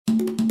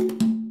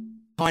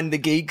Behind the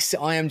Geeks.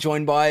 I am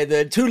joined by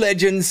the two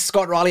legends,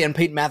 Scott Riley and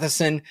Pete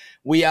Matheson.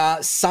 We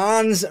are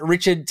sans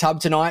Richard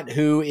Tubb tonight,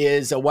 who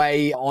is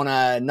away on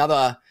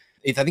another,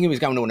 I think he was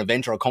going to an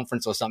event or a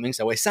conference or something,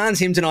 so we're sans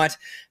him tonight.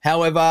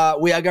 However,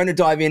 we are going to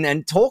dive in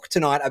and talk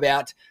tonight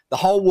about the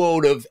whole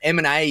world of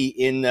M&A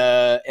in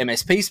the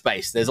MSP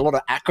space. There's a lot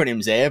of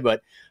acronyms there,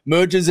 but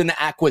mergers and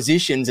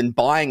acquisitions and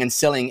buying and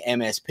selling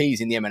MSPs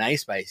in the M&A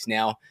space.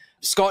 Now,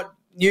 Scott,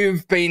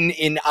 you've been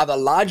in other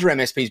larger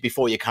MSPs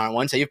before your current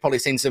one, so you've probably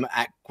seen some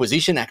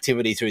acquisition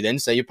activity through then,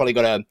 so you've probably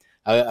got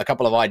a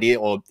couple of ideas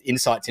or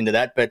insights into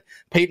that. But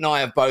Pete and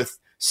I have both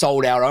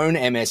sold our own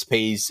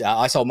MSPs.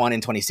 I sold mine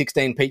in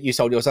 2016. Pete, you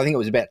sold yours, I think it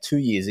was about 2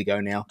 years ago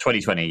now.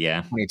 2020,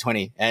 yeah.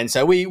 2020. And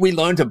so we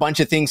learned a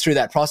bunch of things through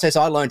that process.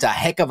 I learned a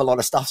heck of a lot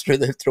of stuff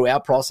through our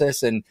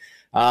process. And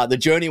the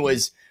journey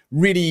was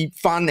really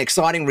fun,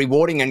 exciting,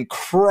 rewarding, and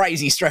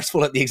crazy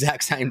stressful at the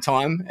exact same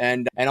time.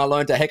 And I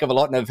learned a heck of a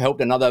lot and have helped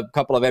another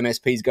couple of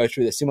MSPs go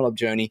through the similar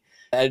journey.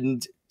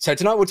 And so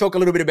tonight we'll talk a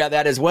little bit about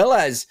that, as well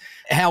as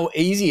how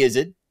easy is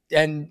it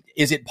and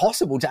is it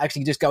possible to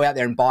actually just go out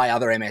there and buy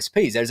other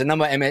MSPs? There's a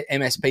number of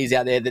MSPs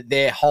out there that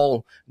their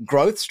whole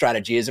growth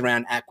strategy is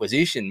around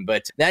acquisition,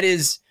 but that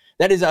is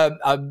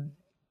a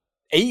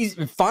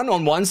easy, fun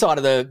on one side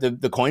of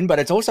the coin, but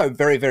it's also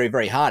very, very,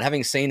 very hard.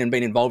 Having seen and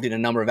been involved in a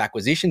number of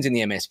acquisitions in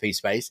the MSP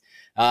space,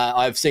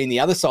 I've seen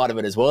the other side of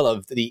it as well,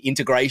 of the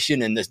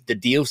integration and the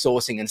deal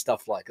sourcing and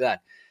stuff like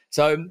that.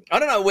 So I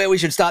don't know where we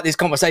should start this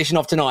conversation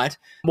off tonight,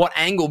 what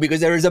angle,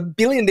 because there is a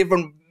billion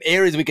different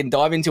areas we can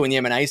dive into in the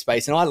M&A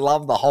space, and I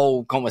love the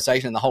whole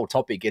conversation and the whole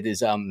topic. It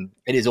is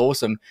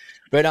awesome.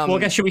 But well, I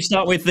guess should we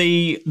start with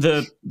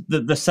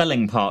the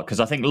selling part, because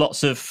I think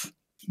lots of,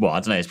 well, I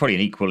don't know, it's probably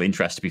an equal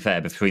interest, to be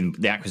fair, between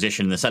the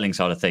acquisition and the selling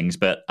side of things.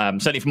 But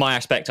certainly from my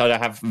aspect, I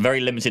have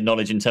very limited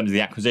knowledge in terms of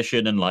the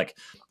acquisition and like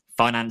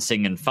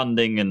financing and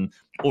funding and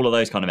all of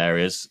those kind of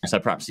areas. So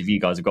perhaps if you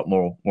guys have got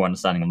more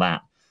understanding on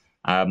that.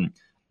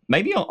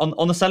 Maybe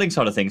on the selling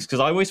side of things, because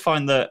I always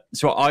find that,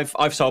 so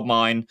I've sold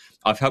mine,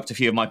 I've helped a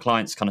few of my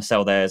clients kind of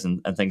sell theirs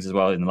and things as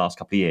well in the last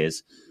couple of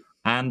years.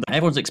 And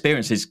everyone's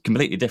experience is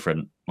completely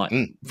different. Like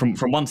from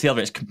one to the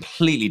other, it's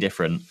completely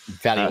different.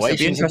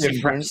 Valuations are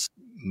different.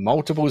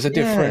 Multiples are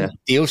different.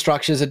 Deal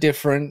structures are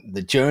different.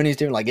 The journey's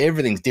different. Like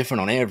everything's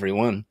different on every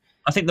one.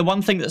 I think the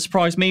one thing that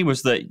surprised me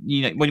was that,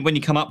 you know, when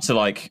you come up to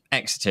like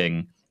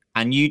exiting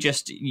and you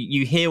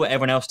hear what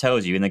everyone else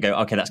tells you and they go,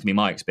 okay, that's gonna be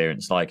my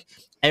experience. Like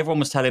everyone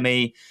was telling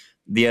me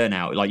the earn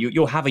out, like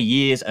you'll have a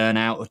year's earn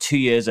out or 2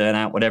 years earn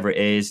out, whatever it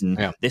is,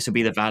 and this will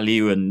be the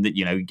value, and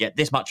you know, you get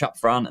this much up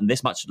front and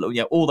this much, you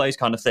know, all those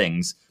kind of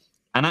things.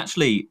 And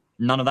actually,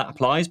 none of that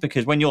applies,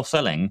 because when you're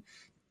selling,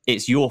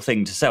 it's your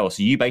thing to sell.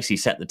 So you basically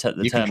set the terms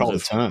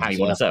of how you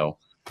want to sell.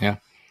 Yeah,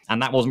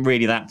 and that wasn't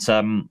really that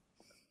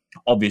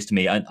obvious to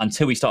me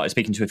until we started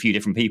speaking to a few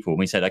different people, and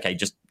we said, okay,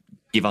 just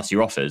give us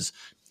your offers.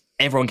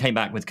 Everyone came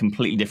back with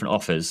completely different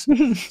offers.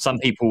 Some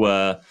people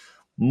were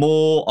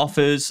more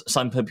offers,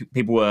 some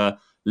people were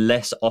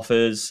less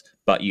offers,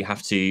 but you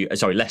have to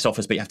less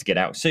offers, but you have to get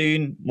out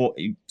soon.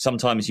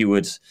 Sometimes you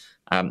would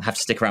have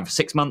to stick around for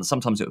 6 months,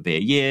 sometimes it would be a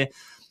year.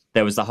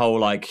 There was the whole,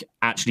 like,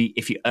 actually,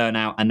 if you earn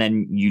out and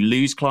then you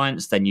lose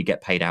clients, then you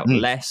get paid out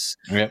less.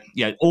 You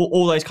know,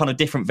 all those kind of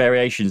different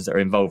variations that are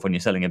involved when you're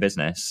selling a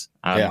business.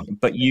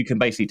 But you can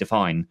basically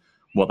define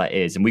what that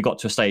is. And we got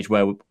to a stage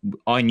where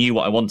I knew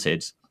what I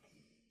wanted.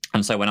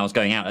 And so when I was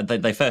going out,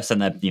 they first sent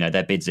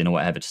their bids in or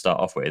whatever to start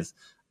off with.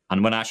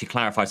 And when I actually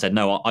clarified, I said,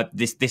 no,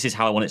 this is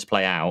how I want it to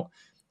play out.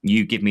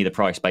 You give me the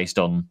price based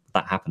on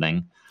that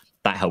happening.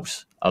 That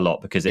helps a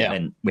lot, because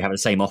then we have the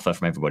same offer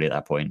from everybody at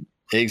that point.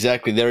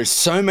 Exactly. There is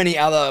so many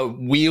other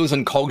wheels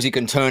and cogs you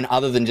can turn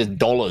other than just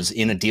dollars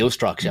in a deal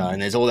structure.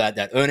 And there's all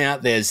that earn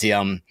out. There's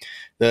the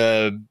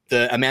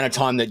amount of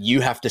time that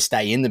you have to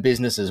stay in the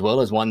business as well,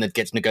 as one that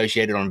gets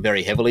negotiated on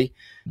very heavily.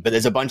 But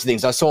there's a bunch of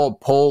things. I saw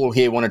Paul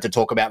here wanted to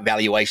talk about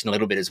valuation a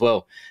little bit as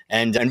well.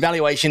 And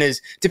valuation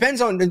depends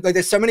on, like,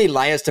 there's so many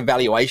layers to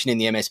valuation in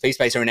the MSP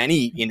space, or in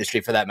any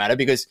industry for that matter,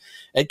 because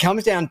it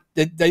comes down,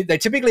 they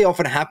typically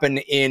often happen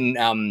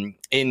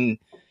in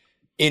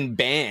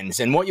bands.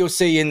 And what you'll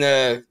see in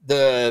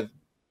the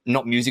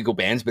not musical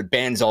bands, but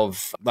bands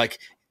of like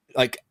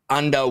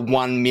under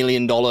 $1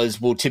 million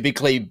will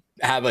typically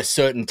have a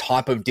certain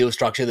type of deal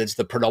structure that's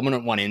the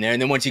predominant one in there. And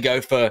then once you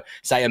go for,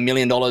 say, $1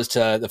 million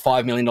to the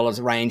 $5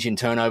 million range in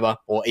turnover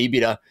or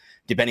EBITDA,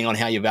 depending on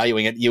how you're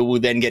valuing it, you will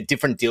then get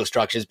different deal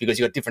structures, because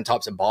you've got different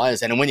types of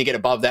buyers. And when you get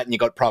above that and you've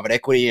got private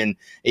equity and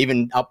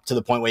even up to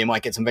the point where you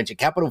might get some venture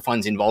capital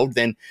funds involved,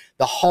 then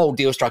the whole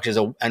deal structures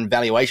and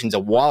valuations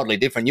are wildly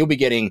different. You'll be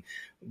getting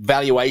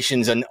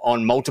valuations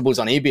on multiples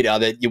on EBITDA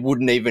that you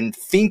wouldn't even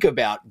think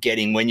about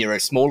getting when you're a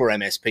smaller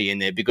MSP in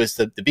there, because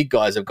the big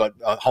guys have got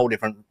a whole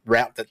different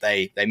route that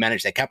they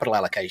manage their capital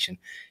allocation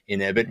in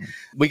there. But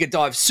we could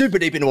dive super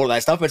deep into all of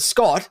that stuff. But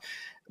Scott,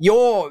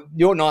 you're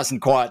nice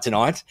and quiet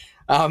tonight.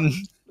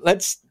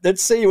 Let's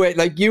see where,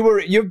 like,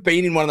 you've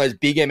been in one of those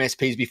big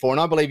MSPs before,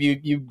 and I believe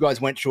you guys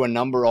went through a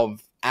number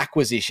of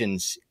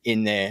acquisitions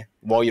in there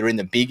while you're in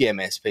the big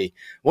MSP.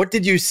 What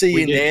did you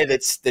see there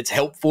that's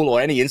helpful,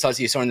 or any insights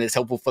you saw in that's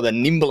helpful for the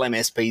nimble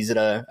MSPs that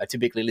are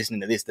typically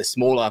listening to this, the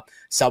smaller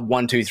sub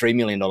 $1, $2, $3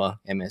 million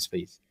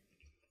MSPs?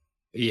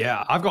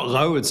 Yeah, I've got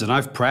loads, and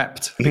I've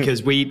prepped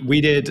because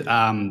we did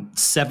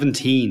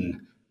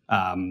 17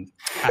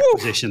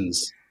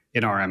 acquisitions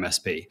in our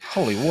MSP.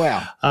 Holy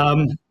wow!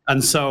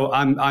 And so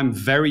I'm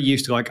very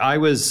used to, like, I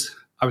was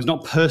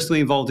not personally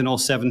involved in all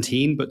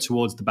 17, but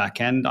towards the back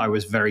end, I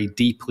was very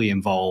deeply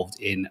involved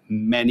in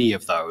many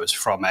of those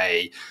from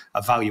a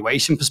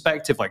valuation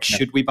perspective. Like,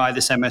 should we buy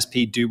this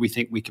MSP? Do we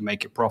think we can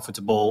make it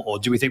profitable, or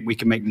do we think we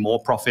can make more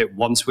profit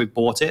once we've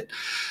bought it?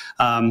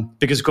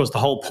 Because, of course, the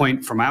whole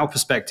point from our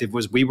perspective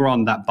was we were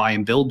on that buy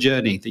and build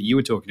journey that you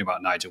were talking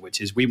about, Nigel,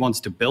 which is we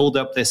wanted to build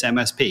up this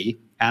MSP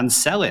and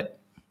sell it.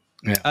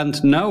 Yeah.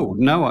 And no,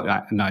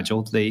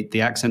 Nigel,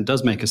 the accent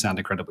does make us sound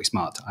incredibly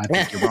smart. I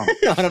think you're wrong.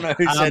 I don't know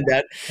who said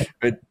that,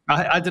 but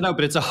I don't know,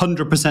 but it's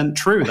 100%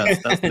 true.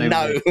 That's the name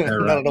of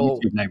their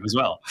YouTube name as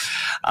well.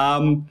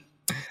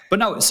 But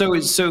no,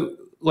 so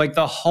like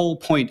the whole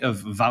point of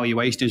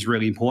valuation is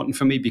really important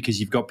for me,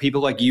 because you've got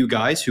people like you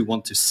guys who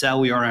want to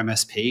sell your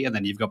MSP, and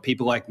then you've got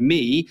people like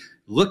me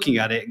looking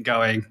at it and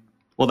going,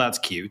 well, that's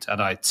cute,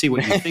 and I see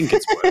what you think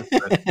it's worth,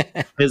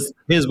 but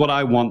here's what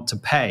I want to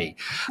pay.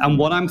 And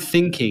what I'm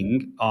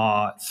thinking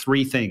are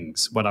three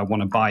things when I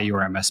want to buy your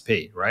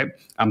MSP, right?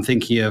 I'm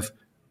thinking of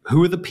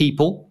who are the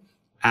people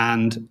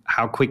and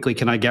how quickly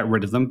can I get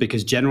rid of them?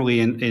 Because generally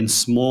in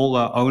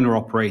smaller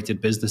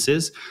owner-operated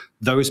businesses,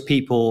 those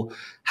people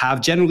have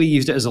generally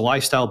used it as a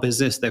lifestyle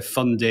business. They've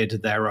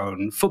funded their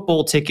own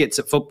football tickets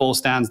at football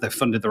stands. They've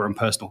funded their own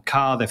personal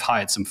car. They've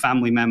hired some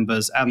family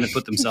members, and they've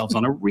put themselves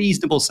on a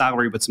reasonable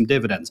salary with some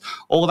dividends.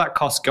 All of that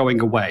cost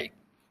going away.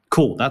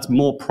 Cool. That's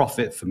more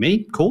profit for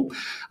me. Cool.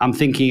 I'm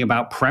thinking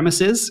about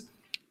premises,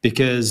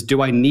 because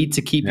do I need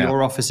to keep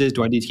your offices?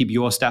 Do I need to keep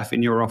your staff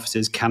in your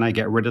offices? Can I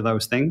get rid of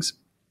those things?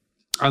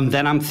 And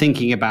then I'm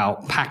thinking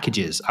about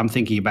packages. I'm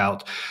thinking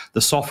about the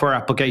software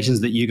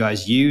applications that you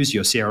guys use,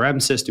 your CRM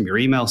system, your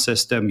email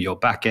system, your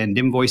back-end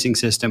invoicing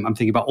system. I'm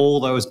thinking about all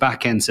those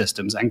back-end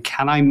systems, and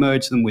can I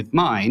merge them with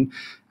mine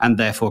and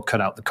therefore cut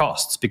out the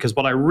costs? Because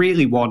what I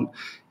really want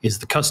is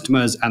the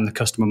customers and the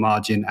customer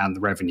margin and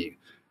the revenue.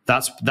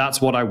 That's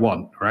what I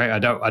want, right?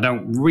 I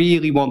don't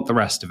really want the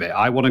rest of it.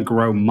 I want to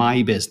grow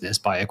my business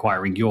by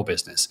acquiring your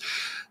business.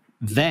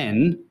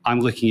 Then I'm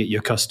looking at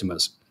your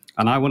customers.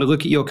 And I want to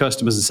look at your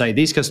customers and say,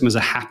 these customers are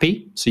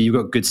happy. So you've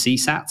got good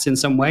CSATs in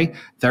some way.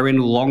 They're in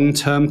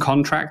long-term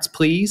contracts,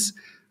 please.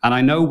 And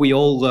I know we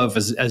all love,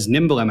 as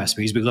nimble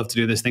MSPs, we love to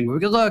do this thing where we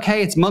go, look,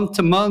 hey, it's month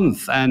to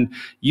month, and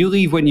you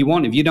leave when you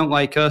want. If you don't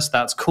like us,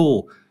 that's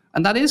cool.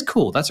 And that is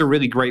cool. That's a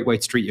really great way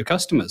to treat your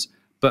customers.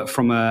 But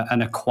from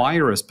an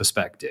acquirer's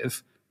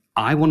perspective,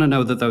 I want to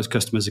know that those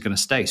customers are going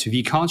to stay. So if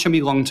you can't show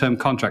me long-term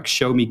contracts,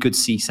 show me good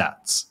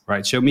CSATs,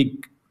 right? Show me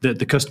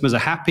the customers are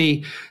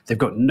happy. They've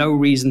got no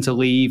reason to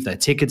leave. Their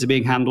tickets are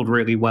being handled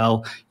really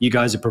well. You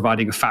guys are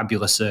providing a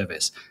fabulous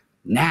service.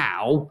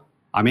 Now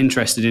I'm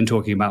interested in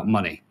talking about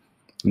money.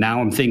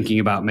 Now I'm thinking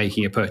about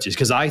making a purchase,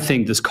 because I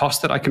think there's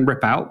costs that I can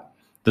rip out.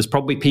 There's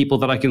probably people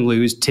that I can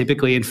lose,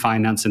 typically in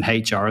finance and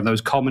HR, and those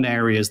common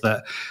areas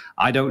that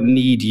I don't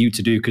need you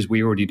to do because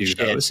we already do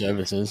shared those.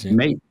 Services.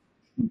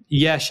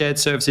 Shared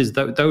services.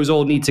 Those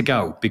all need to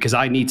go, because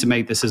I need to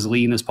make this as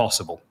lean as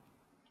possible.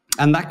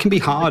 And that can be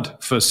hard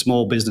for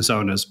small business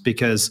owners,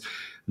 because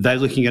they're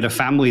looking at a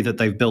family that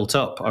they've built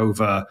up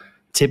over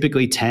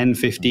typically 10,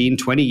 15,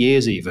 20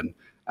 years even.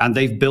 And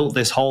they've built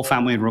this whole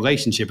family and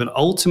relationship. And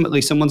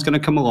ultimately, someone's going to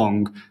come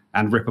along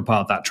and rip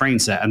apart that train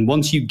set. And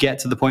once you get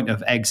to the point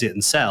of exit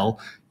and sell,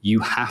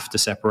 you have to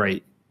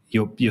separate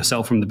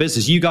yourself from the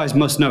business. You guys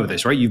must know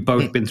this, right? You've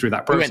both been through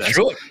that process. We went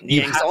through it.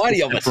 The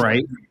anxiety of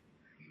it.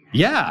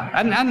 Yeah.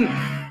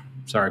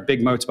 And sorry,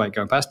 big motorbike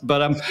going past.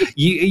 But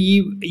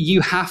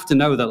you have to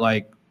know that,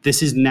 like,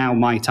 this is now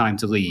my time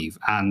to leave.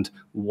 And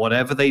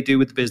whatever they do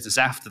with the business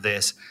after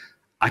this,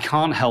 I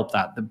can't help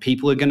that. The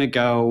people are going to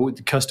go,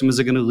 the customers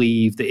are going to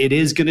leave. It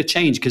is going to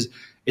change, because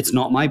it's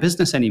not my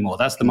business anymore.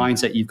 That's the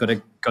mindset you've got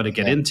to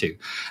get into.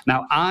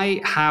 Now, I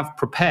have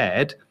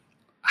prepared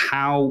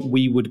how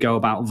we would go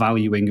about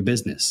valuing a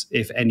business.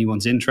 If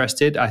anyone's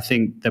interested, I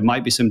think there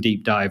might be some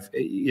deep dive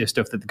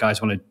stuff that the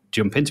guys want to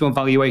jump into on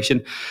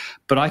valuation,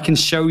 but I can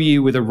show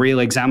you with a real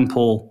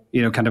example,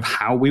 kind of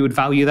how we would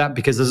value that,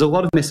 because there's a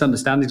lot of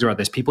misunderstandings around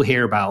this. People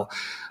hear about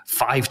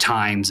 5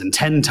 times and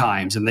 10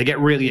 times and they get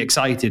really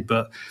excited,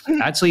 but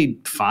actually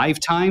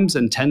 5 times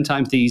and 10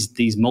 times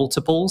these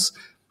multiples,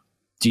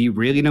 do you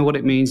really know what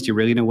it means? Do you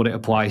really know what it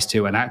applies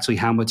to, and actually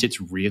how much it's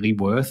really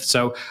worth?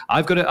 So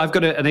I've got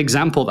an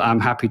example that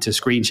I'm happy to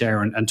screen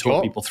share and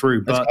talk people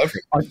through. But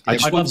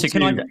I'd love to.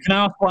 Can I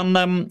ask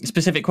one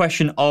specific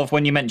question of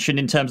when you mentioned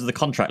in terms of the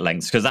contract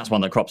lengths, because that's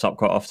one that crops up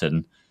quite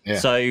often. Yeah.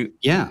 So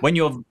when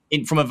you're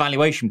from a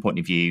valuation point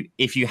of view,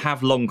 if you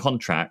have long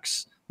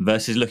contracts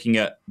versus looking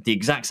at the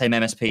exact same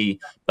MSP,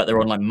 but they're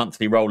on like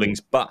monthly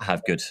rollings but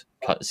have good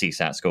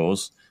CSAT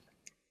scores,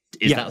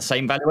 Is that the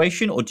same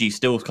valuation, or do you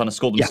still kind of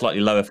score them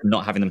slightly lower for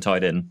not having them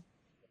tied in?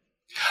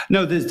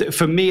 No,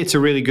 for me, it's a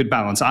really good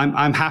balance.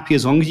 I'm happy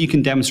as long as you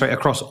can demonstrate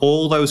across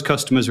all those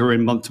customers who are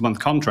in month-to-month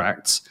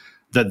contracts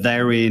that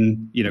they're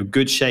in,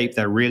 good shape.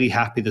 They're really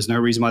happy. There's no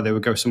reason why they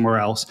would go somewhere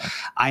else.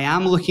 I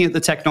am looking at the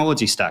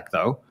technology stack,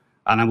 though,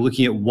 and I'm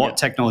looking at what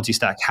technology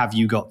stack have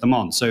you got them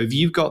on. So if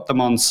you've got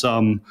them on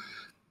some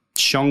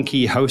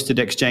shonky hosted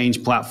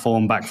exchange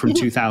platform back from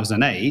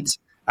 2008,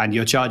 and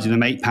you're charging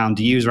them £8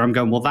 a user, I'm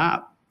going, well,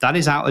 that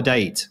is out of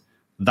date.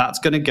 That's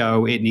going to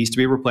go. It needs to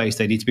be replaced.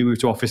 They need to be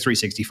moved to Office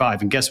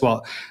 365. And guess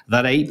what?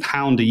 That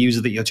 £8 a user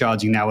that you're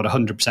charging now at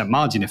 100%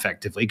 margin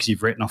effectively, because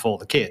you've written off all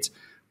the kit,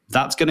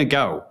 that's going to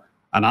go.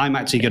 And I'm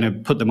actually going to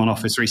put them on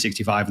Office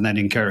 365 and then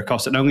incur a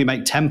cost and only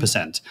make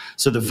 10%.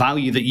 So the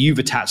value that you've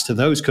attached to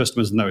those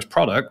customers and those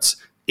products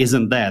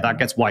isn't there. That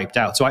gets wiped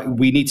out. So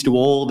we need to do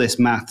all this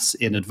maths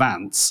in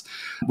advance,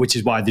 which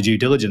is why the due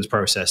diligence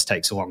process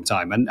takes a long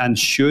time and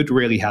should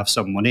really have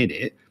someone in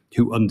it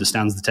who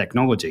understands the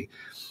technology.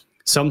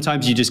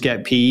 Sometimes you just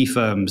get PE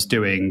firms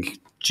doing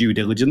due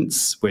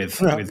diligence with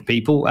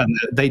people, and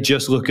they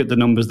just look at the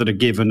numbers that are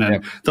given,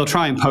 and they'll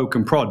try and poke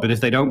and prod. But if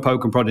they don't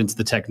poke and prod into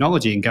the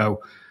technology and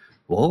go,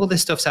 well, all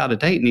this stuff's out of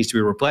date and needs to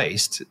be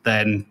replaced,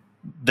 then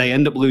they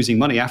end up losing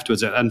money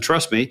afterwards. And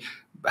trust me,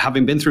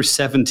 having been through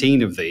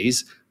 17 of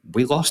these,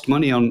 we lost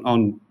money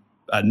on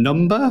a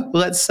number,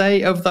 let's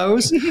say, of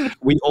those.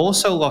 We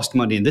also lost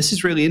money, and this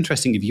is really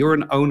interesting. If you're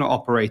an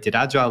owner-operated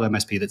agile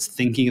MSP that's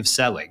thinking of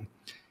selling,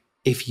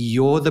 if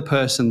you're the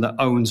person that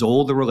owns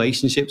all the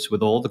relationships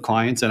with all the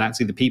clients and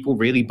actually the people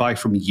really buy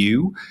from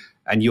you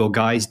and your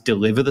guys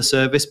deliver the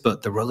service,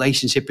 but the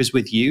relationship is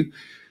with you,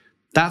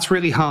 that's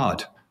really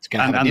hard.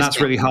 And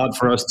that's really hard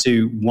for us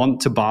to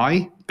want to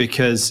buy,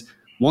 because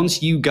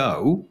once you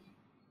go,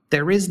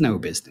 there is no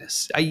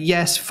business.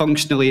 Yes,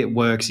 functionally it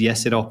works.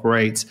 Yes, it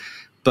operates.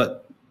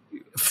 But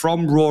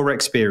from raw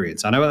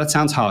experience, I know that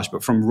sounds harsh,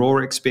 but from raw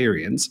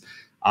experience,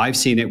 I've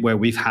seen it where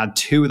we've had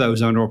 2 of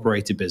those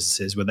owner-operated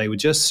businesses where they were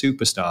just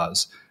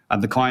superstars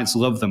and the clients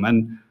loved them.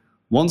 And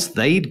once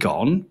they'd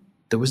gone,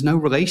 there was no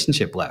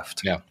relationship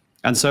left. Yeah.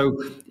 And so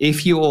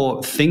if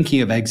you're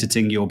thinking of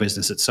exiting your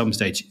business at some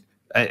stage,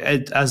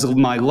 as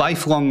my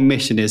lifelong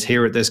mission is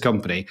here at this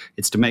company,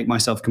 it's to make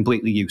myself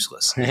completely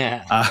useless.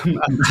 Yeah.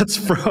 And that's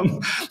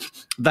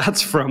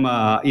from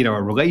a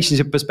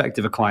relationship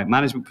perspective, a client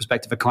management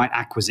perspective, a client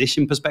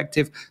acquisition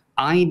perspective.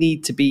 I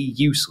need to be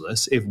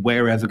useless if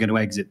we're ever going to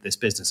exit this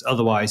business.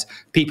 Otherwise,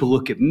 people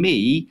look at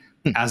me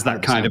as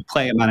that kind of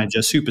player manager,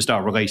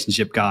 superstar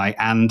relationship guy,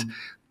 and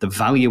the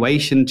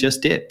valuation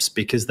just dips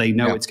because they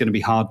know it's going to be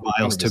hard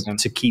miles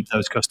to keep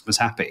those customers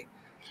happy.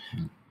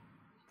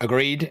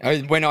 Agreed.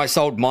 When I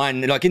sold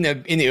mine, like in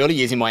the early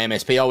years in my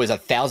MSP, I was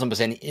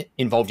 1,000%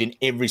 involved in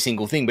every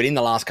single thing. But in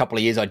the last couple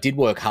of years, I did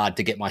work hard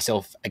to get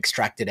myself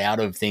extracted out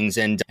of things,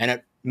 and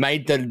it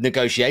made the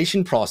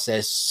negotiation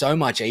process so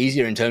much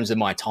easier in terms of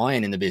my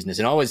tie-in in the business.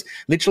 And I was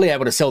literally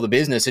able to sell the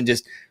business and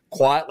just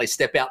quietly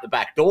step out the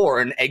back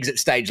door and exit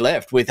stage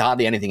left with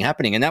hardly anything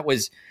happening. And that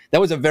was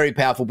a very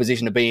powerful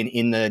position to be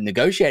in the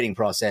negotiating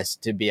process,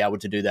 to be able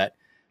to do that,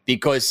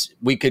 because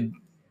we could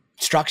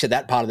structure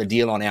that part of the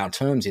deal on our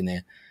terms in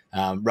there.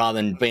 Rather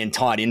than being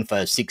tied in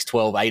for 6,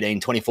 12, 18,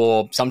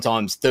 24,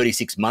 sometimes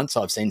 36 months,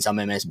 I've seen some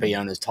MSP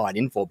owners tied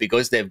in for,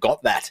 because they've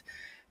got that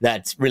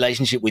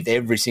relationship with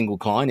every single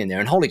client in there.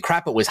 And holy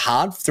crap, it was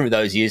hard through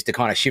those years to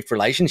kind of shift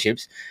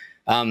relationships.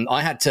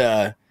 I had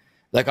to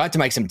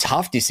make some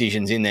tough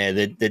decisions in there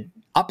that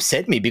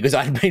upset me, because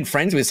I'd been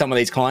friends with some of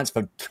these clients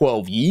for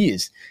 12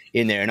 years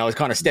in there, and I was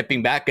kind of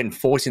stepping back and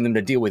forcing them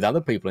to deal with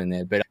other people in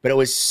there. But it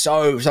was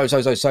so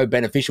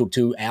beneficial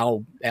to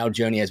our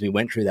journey as we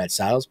went through that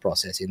sales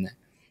process in there.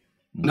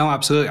 No,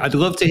 absolutely. I'd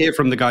love to hear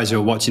from the guys who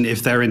are watching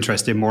if they're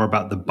interested more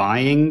about the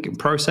buying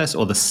process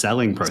or the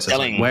selling process.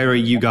 Like, where are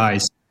you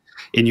guys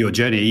in your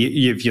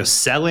journey? If you're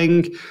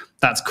selling,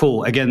 that's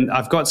cool. Again,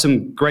 I've got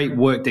some great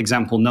worked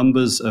example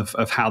numbers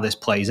of how this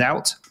plays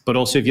out. But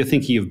also, if you're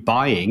thinking of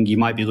buying, you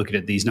might be looking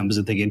at these numbers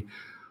and thinking,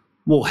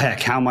 well, heck,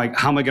 how am I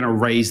going to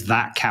raise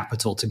that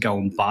capital to go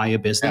and buy a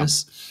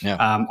business?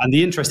 Yeah. And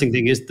the interesting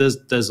thing is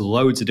there's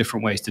loads of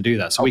different ways to do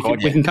that. So we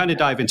can kind of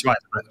dive into it.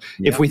 But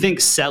if we think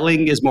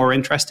selling is more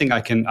interesting,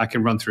 I can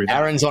run through that.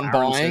 Aaron's on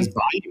buying.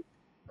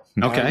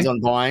 Okay. Aaron's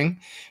on buying.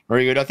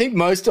 Very good. I think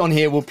most on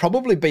here will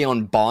probably be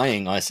on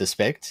buying, I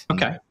suspect.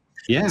 Okay.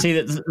 Yeah. See,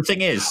 the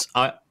thing is,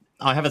 I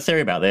have a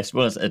theory about this.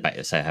 Well,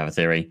 I have a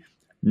theory.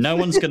 No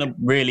one's going to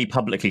really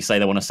publicly say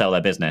they want to sell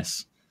their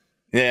business.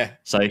 Yeah.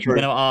 So if you're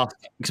going to ask,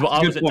 because I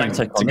was at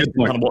Datacon, this is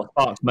kind of what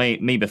sparked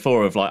me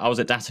before, of like, I was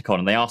at Datacon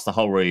and they asked the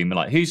whole room,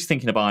 like, who's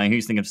thinking of buying,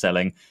 who's thinking of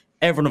selling?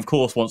 Everyone, of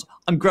course, wants,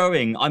 I'm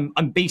growing, I'm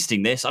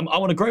beasting this, I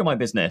want to grow my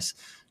business.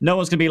 No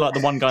one's going to be like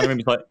the one guy in the room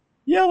who's like,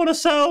 yeah, I want to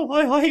sell.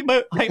 I hate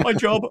my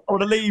job. I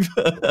want to leave.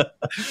 I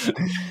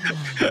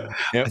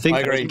think I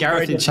agree.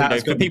 Gareth in chat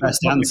has got the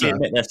best answer.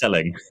 Admit they're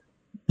selling.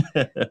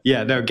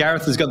 Yeah, no,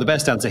 Gareth has got the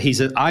best answer. He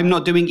said, I'm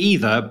not doing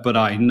either, but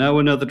I know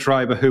another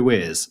triber who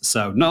is.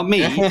 So not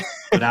me,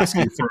 but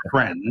asking for a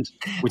friend,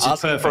 which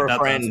is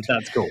perfect.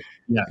 That's cool.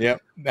 Yeah.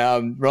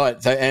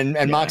 Right. So,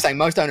 and Mark saying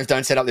most owners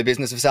don't set up their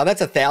business for sale.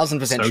 That's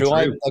 1,000%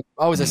 true.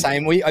 I was the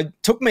same. It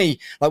took me,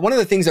 like, one of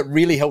the things that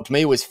really helped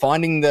me was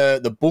finding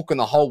the book and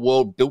the whole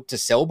world built to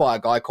sell by a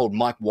guy called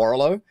Mike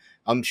Warrilow.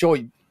 I'm sure,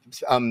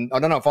 I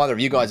don't know if either of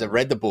you guys have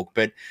read the book,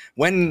 but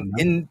when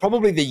in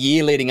probably the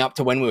year leading up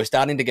to when we were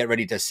starting to get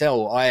ready to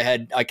sell,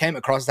 I came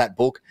across that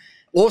book.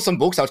 Awesome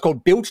book. So it's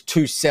called Built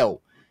to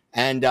Sell.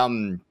 And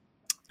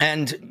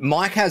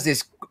Mike has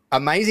this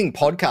amazing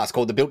podcast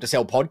called the Built to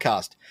Sell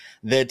podcast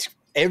that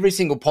every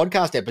single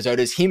podcast episode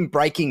is him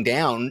breaking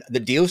down the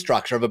deal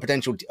structure of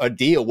a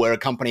deal where a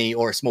company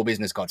or a small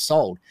business got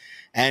sold.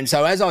 And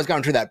so as I was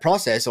going through that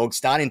process or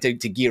starting to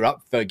gear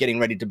up for getting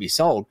ready to be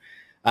sold,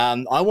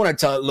 I wanted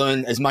to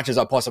learn as much as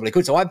I possibly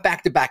could. So I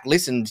back-to-back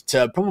listened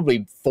to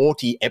probably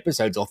 40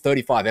 episodes or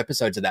 35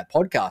 episodes of that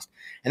podcast.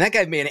 And that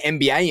gave me an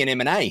MBA in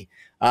M&A.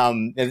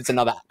 It's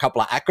another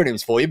couple of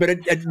acronyms for you, but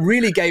it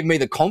really gave me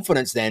the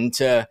confidence then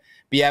to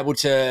be able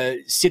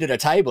to sit at a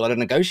table, at a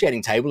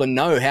negotiating table, and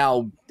know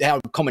how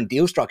common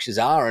deal structures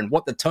are and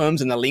what the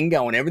terms and the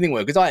lingo and everything were,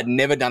 because I had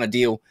never done a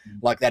deal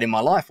like that in my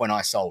life when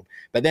I sold.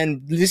 But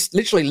then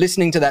literally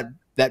listening to that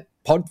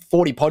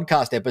 40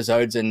 podcast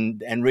episodes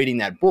and reading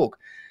that book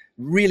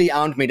really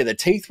armed me to the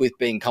teeth with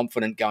being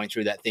confident going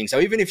through that thing. So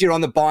even if you're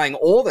on the buying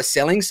or the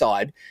selling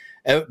side,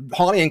 I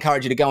highly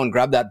encourage you to go and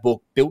grab that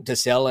book, Built to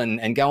Sell,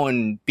 and go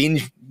and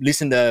binge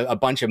listen to a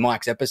bunch of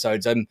Mike's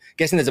episodes. I'm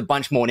guessing there's a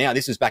bunch more now.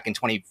 This was back in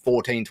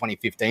 2014,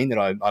 2015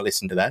 that I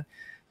listened to that.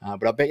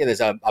 But I bet you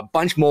there's a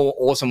bunch more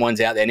awesome ones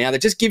out there now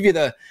that just give you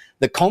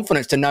the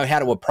confidence to know how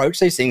to approach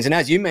these things. And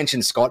as you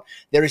mentioned, Scott,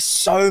 there is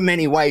so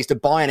many ways to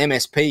buy an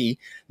MSP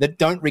that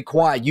don't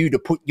require you to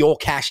put your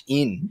cash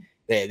in.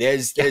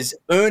 There's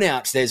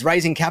earnouts, there's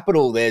raising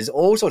capital, there's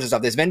all sorts of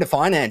stuff. There's vendor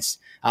finance,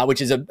 which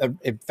is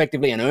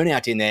effectively an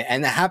earnout in there,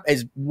 and that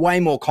is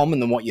way more common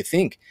than what you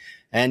think.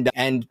 And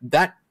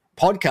that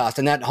podcast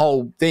and that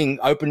whole thing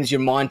opens your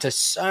mind to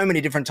so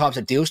many different types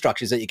of deal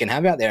structures that you can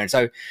have out there. And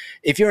so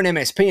if you're an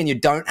MSP and you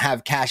don't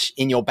have cash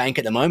in your bank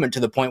at the moment to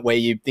the point where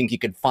you think you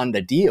could fund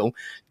a deal,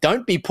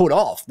 don't be put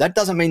off. That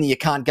doesn't mean that you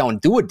can't go and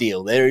do a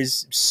deal. There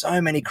is so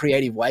many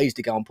creative ways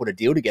to go and put a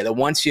deal together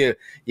once you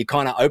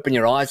kind of open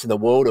your eyes to the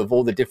world of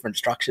all the different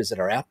structures that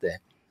are out there.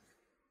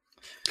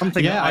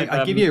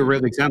 I'll give you a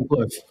real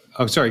example of...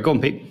 Oh, sorry, go on,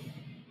 Pete.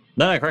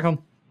 No, crack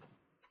on.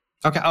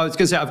 Okay, I was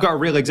going to say, I've got a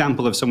real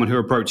example of someone who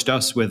approached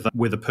us with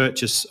a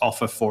purchase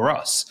offer for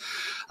us.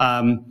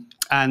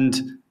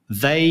 And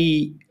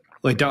they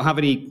don't have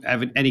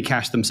any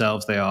cash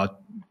themselves. They are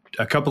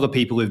a couple of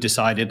people who've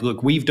decided,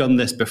 look, we've done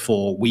this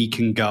before. We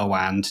can go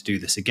and do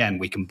this again.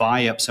 We can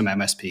buy up some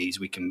MSPs,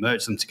 we can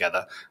merge them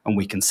together, and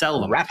we can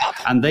sell them. Wrap up.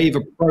 And they've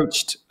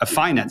approached a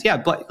finance. Yeah,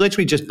 but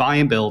literally just buy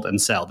and build and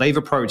sell. They've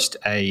approached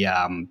a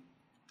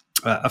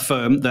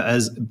firm that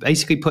has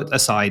basically put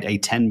aside a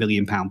 £10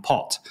 million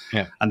pot.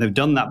 Yeah. And they've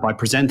done that by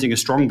presenting a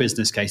strong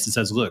business case that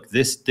says, look,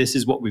 this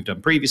is what we've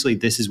done previously.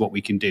 This is what we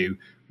can do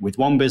with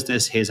one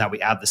business. Here's how we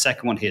add the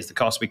second one. Here's the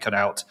cost we cut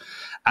out.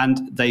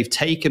 And they've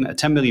taken a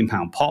 £10 million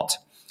pot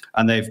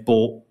and they've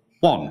bought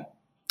one.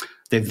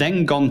 They've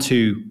then gone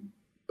to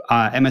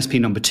MSP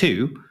number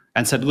 2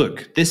 and said,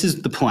 look, this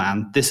is the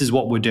plan. This is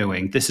what we're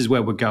doing. This is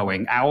where we're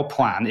going. Our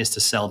plan is to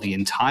sell the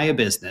entire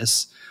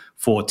business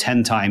for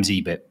 10 times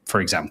EBIT,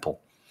 for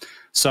example.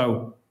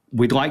 So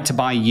we'd like to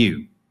buy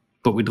you,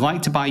 but we'd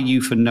like to buy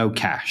you for no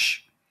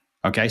cash.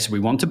 Okay, so we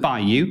want to buy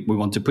you, we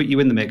want to put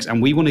you in the mix,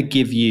 and we want to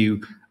give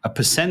you a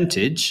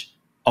percentage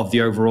of the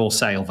overall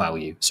sale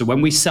value. So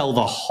when we sell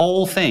the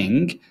whole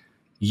thing,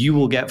 you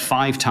will get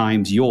 5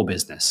 times your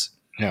business.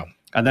 Yeah.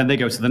 And then they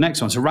go to the next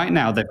one. So right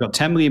now they've got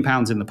 £10 million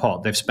in the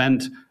pot. They've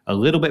spent a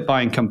little bit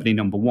buying company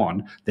number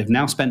 1. They've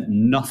now spent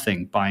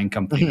nothing buying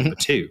company number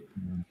 2.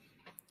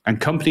 And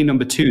company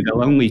number 2,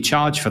 they'll only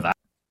charge for that.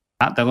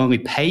 They'll only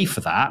pay for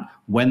that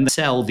when they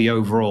sell the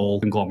overall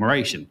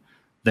conglomeration.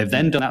 They've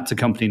then done that to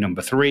company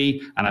number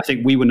 3, and I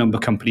think we were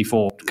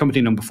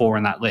company number 4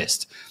 in that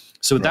list.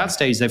 So at that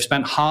stage, they've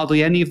spent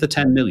hardly any of the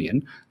 10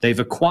 million. They've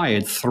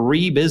acquired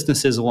 3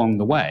 businesses along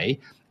the way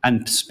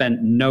and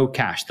spent no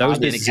cash. Those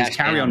businesses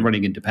carry on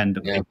running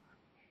independently. Yeah.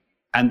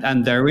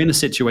 And they're in a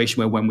situation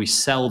where when we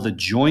sell the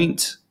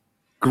joint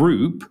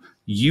group,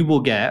 you will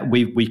get,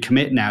 we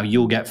commit now,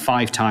 you'll get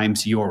 5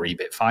 times your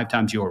EBIT, 5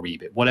 times your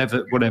EBIT,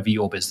 whatever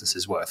your business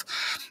is worth.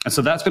 And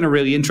so that's been a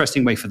really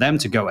interesting way for them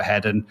to go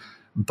ahead and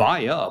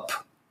buy up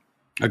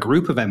a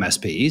group of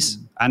MSPs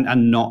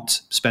and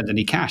not spend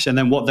any cash. And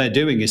then what they're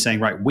doing is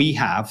saying, right, we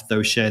have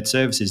those shared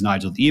services,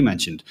 Nigel, that you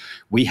mentioned.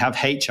 We have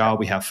HR,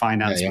 we have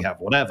finance, we have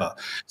whatever.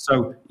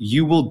 So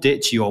you will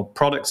ditch your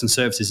products and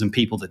services and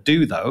people that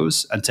do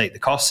those and take the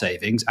cost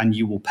savings, and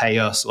you will pay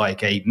us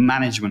like a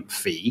management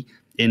fee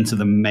into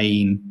the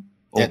main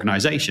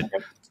organization.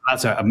 Okay.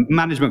 That's a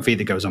management fee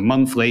that goes on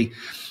monthly.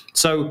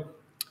 So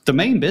the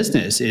main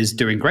business is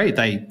doing great.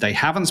 They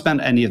haven't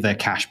spent any of their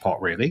cash pot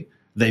really.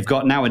 They've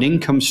got now an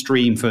income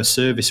stream for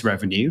service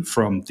revenue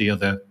from the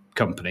other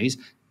companies.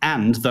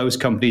 and those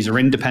companies are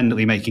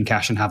independently making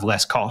cash and have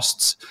less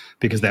costs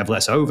because they have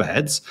less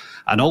overheads.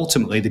 And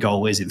ultimately, the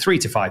goal is in 3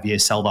 to 5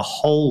 years, sell the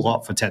whole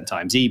lot for 10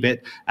 times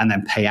EBIT and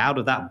then pay out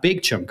of that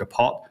big chunk of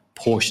pot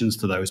portions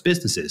to those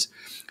businesses.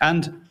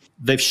 And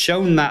they've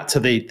shown that to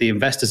the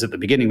investors at the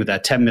beginning with their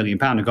 £10 million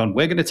and gone,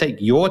 we're going to take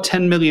your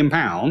 £10 million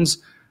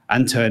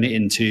and turn it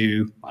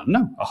into, I don't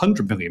know,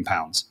 £100 million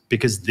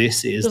because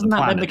this is the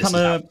plan.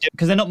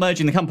 Because they're not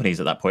merging the companies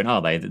at that point,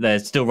 are they? They're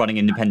still running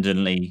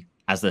independently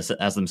as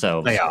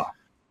themselves. They are.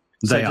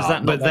 Does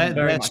that but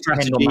their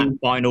strategy on that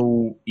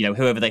final,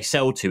 whoever they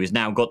sell to has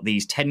now got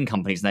these 10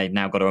 companies and they've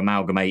now got to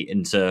amalgamate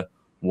into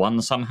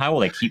one somehow,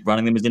 or they keep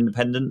running them as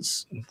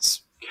independents?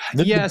 I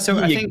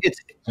think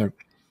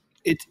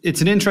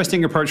it's an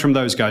interesting approach from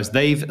those guys.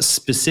 They've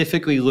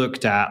specifically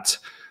looked at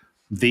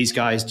these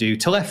guys do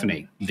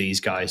telephony,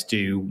 these guys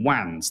do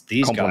WANs,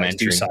 these guys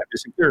do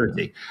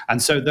cybersecurity. And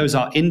so those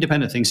are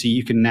independent things. So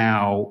you can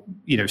now,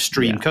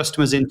 stream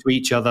customers into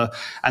each other.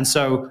 And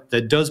so there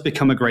does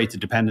become a greater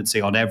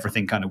dependency on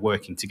everything kind of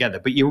working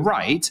together. But you're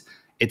right,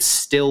 it's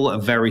still a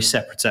very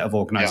separate set of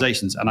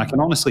organizations. And I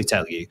can honestly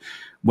tell you,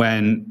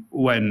 when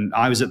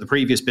I was at the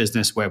previous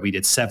business where we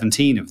did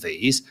 17 of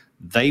these,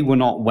 they were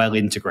not well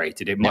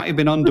integrated. It might have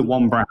been under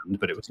one brand,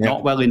 but it was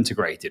not well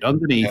integrated.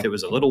 Underneath, it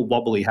was a little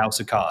wobbly house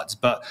of cards.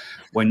 But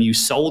when you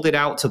sold it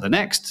out to the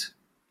next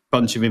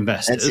bunch of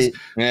investors,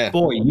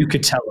 boy, you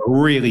could tell a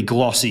really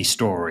glossy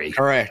story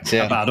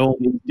about all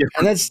these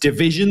different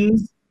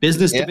divisions,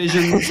 business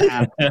divisions,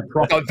 and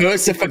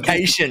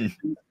diversification.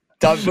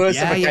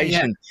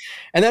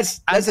 And that's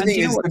the thing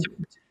is,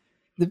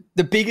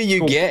 the bigger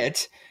you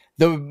get,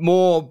 the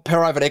more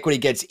private equity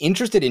gets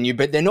interested in you,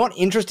 but they're not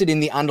interested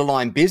in the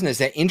underlying business.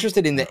 They're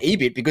interested in the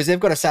EBIT because they've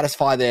got to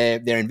satisfy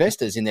their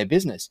investors in their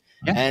business.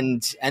 Yeah.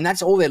 And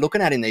that's all they're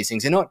looking at in these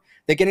things.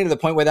 They're getting to the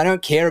point where they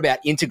don't care about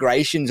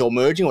integrations or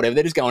merging or whatever.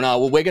 They're just going,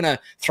 we're going to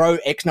throw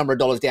X number of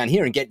dollars down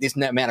here and get this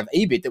amount of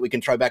EBIT that we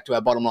can throw back to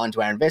our bottom line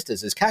to our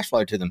investors as cash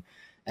flow to them.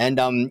 And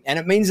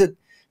it means that,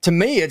 to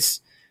me,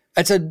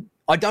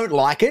 I don't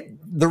like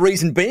it. The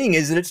reason being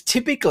is that it's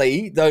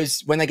typically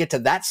those, when they get to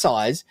that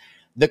size,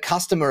 the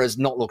customer is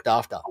not looked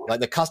after.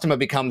 Like the customer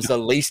becomes the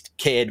least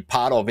cared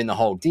part of in the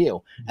whole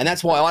deal. And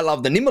that's why I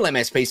love the nimble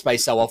MSP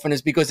space so often,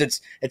 is because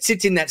it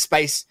sits in that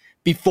space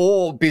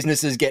before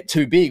businesses get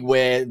too big,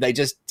 where they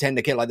just tend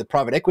to care, like the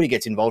private equity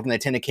gets involved and they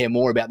tend to care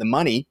more about the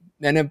money.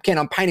 And again,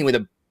 I'm painting with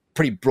a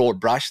pretty broad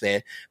brush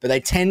there, but they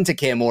tend to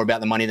care more about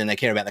the money than they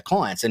care about the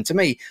clients. And to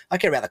me, I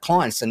care about the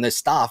clients and the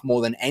staff more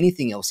than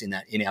anything else in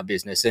our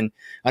business. And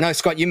I know,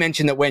 Scott, you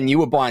mentioned that when you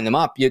were buying them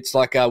up, it's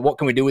like, what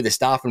can we do with the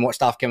staff and what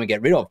staff can we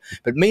get rid of?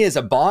 But me as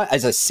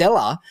a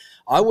seller,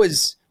 I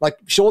was like,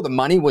 sure, the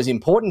money was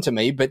important to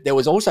me, but there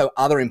was also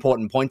other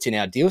important points in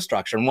our deal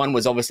structure. And one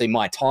was obviously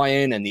my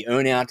tie-in and the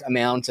earn-out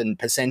amount and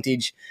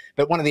percentage.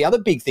 But one of the other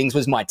big things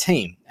was my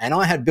team. And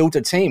I had built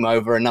a team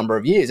over a number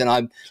of years, and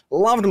I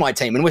loved my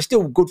team. And we're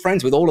still good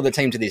friends with all of the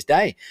team to this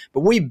day. But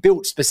we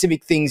built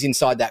specific things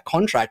inside that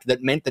contract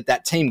that meant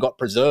that team got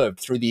preserved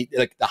through the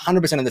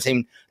 100% of the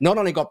team not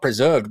only got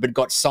preserved, but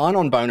got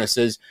sign-on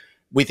bonuses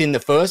within the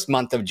first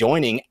month of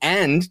joining,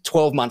 and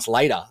 12 months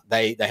later,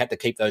 they had to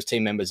keep those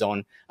team members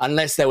on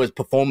unless there was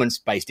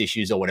performance-based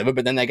issues or whatever.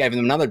 But then they gave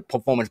them another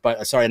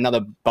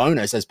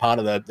bonus as part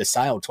of the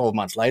sale 12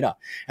 months later.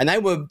 And they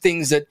were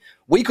things that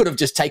we could have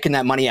just taken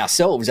that money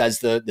ourselves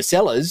as the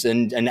sellers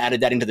and added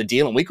that into the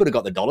deal, and we could have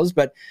got the dollars.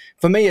 But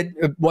for me,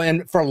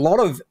 for a lot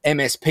of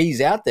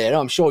MSPs out there,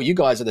 I'm sure you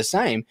guys are the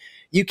same,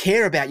 you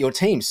care about your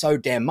team so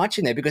damn much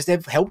in there because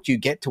they've helped you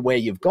get to where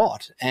you've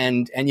got,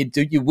 and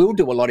you will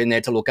do a lot in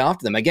there to look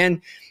after them.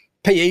 Again,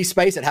 PE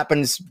space, it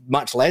happens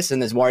much less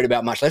and is worried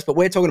about much less, but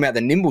we're talking about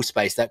the nimble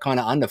space, that kind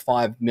of under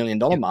 $5 million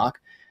mark.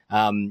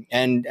 And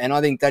I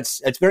think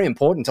it's very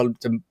important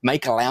to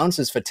make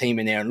allowances for team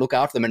in there and look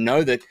after them, and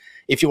know that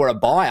if you are a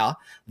buyer,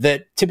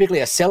 that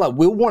typically a seller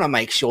will want to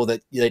make sure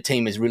that the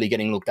team is really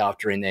getting looked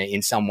after in there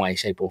in some way,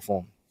 shape or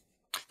form.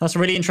 That's a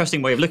really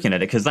interesting way of looking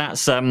at it, because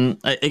that's,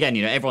 again,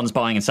 everyone's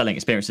buying and selling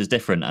experience is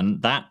different,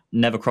 and that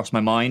never crossed my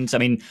mind. I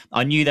mean,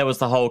 I knew there was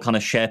the whole kind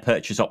of share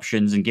purchase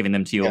options and giving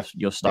them to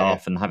your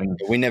staff and having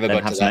we never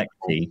got to some that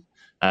equity,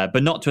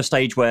 but not to a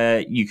stage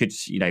where you could,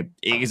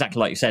 exactly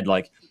like you said,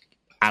 like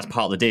as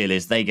part of the deal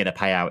is they get a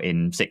payout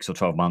in 6 or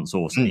 12 months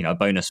or a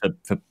bonus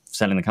for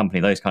selling the company,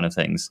 those kind of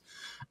things.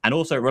 And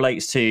also it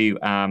relates to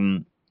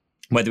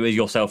whether it was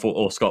yourself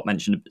or Scott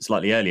mentioned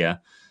slightly earlier,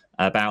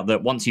 about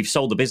that once you've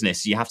sold the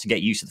business, you have to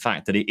get used to the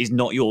fact that it is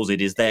not yours,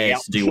 it is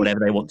theirs to do whatever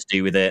they want to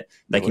do with it.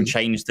 They can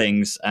change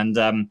things, and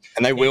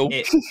they will.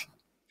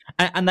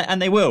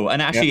 And they will.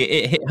 And actually,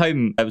 it hit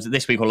home. It was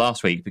this week or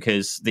last week,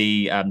 because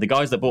the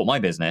guys that bought my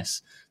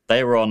business,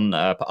 they were on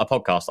a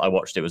podcast I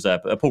watched. It was a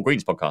Paul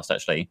Green's podcast,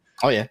 actually.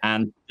 Oh yeah,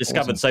 and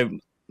discovered. Awesome. So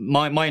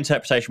my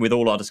interpretation with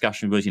all our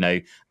discussion was,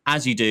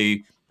 as you do,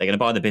 they're going to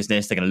buy the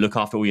business, they're going to look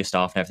after all your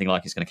staff and everything,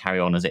 like it's going to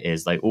carry on as it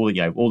is. Like all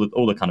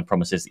the kind of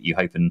promises that you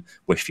hope and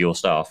wish for your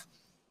staff.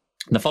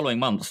 The following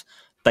month,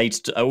 they'd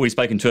always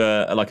spoken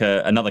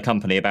to another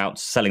company about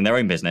selling their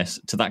own business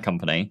to that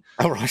company.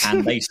 Oh, right.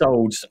 And they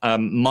sold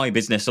my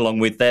business along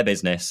with their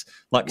business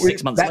like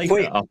 6 months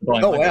later after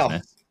buying my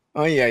business.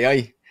 Oh,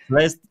 yeah.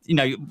 There's,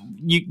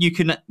 you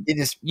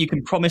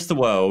can promise the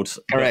world.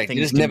 Correct.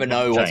 You just never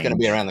know what's going to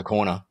be around the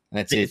corner.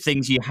 That's it.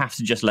 Things you have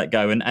to just let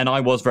go. And I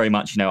was very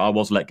much, I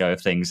was let go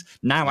of things.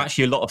 Now,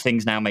 actually, a lot of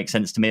things now make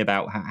sense to me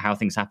about how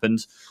things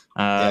happened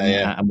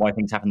and why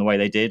things happened the way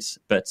they did.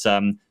 But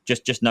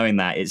just knowing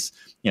that is,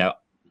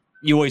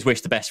 you always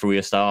wish the best for all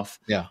your staff.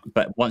 Yeah.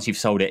 But once you've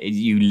sold it,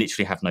 you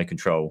literally have no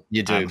control.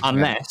 You do.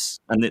 Unless,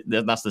 and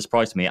that's the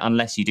surprise to me,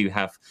 unless you do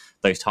have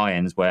those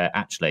tie-ins where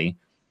actually,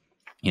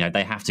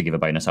 they have to give a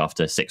bonus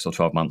after 6 or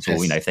 12 months, or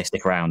if they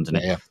stick around,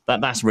 and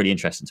that's really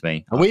interesting to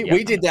me.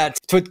 We did that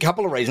for a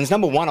couple of reasons.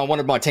 Number one, I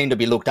wanted my team to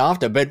be looked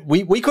after, but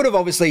we could have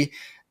obviously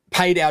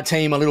paid our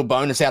team a little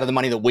bonus out of the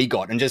money that we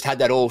got and just had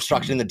that all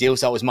structured in the deal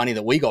so it was money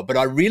that we got. But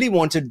I really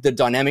wanted the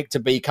dynamic to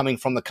be coming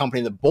from the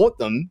company that bought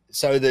them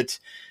so that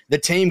the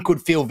team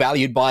could feel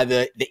valued by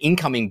the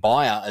incoming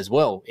buyer as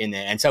well in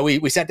there. And so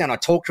we sat down, I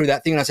talked through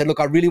that thing, and I said, look,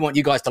 I really want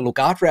you guys to look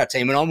after our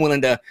team, and I'm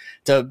willing to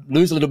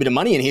lose a little bit of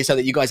money in here so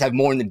that you guys have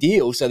more in the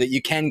deal so that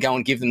you can go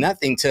and give them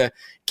that thing to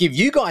give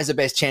you guys the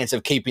best chance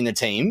of keeping the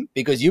team,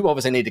 because you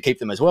obviously need to keep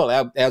them as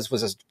well. Ours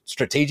was a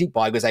strategic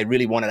buy because they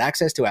really wanted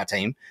access to our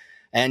team.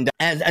 And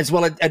as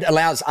well, it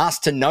allows us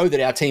to know that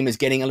our team is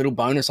getting a little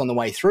bonus on the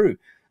way through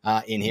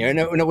in here. And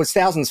it was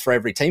thousands for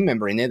every team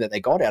member in there that they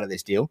got out of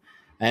this deal.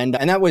 And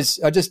that was,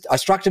 I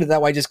structured it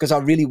that way just because I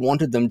really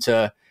wanted them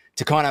to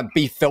kind of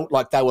be felt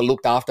like they were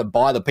looked after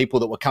by the people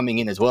that were coming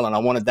in as well. And I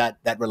wanted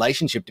that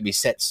relationship to be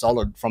set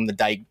solid from the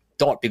day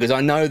dot, because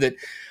I know that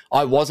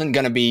I wasn't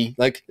going to be,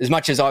 like, as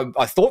much as I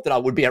thought that I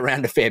would be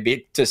around a fair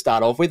bit to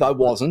start off with, I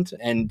wasn't.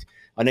 And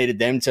I needed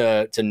them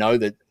to know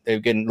that they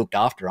were getting looked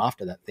after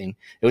that thing.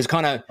 It was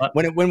kind of,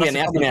 when we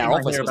announced in our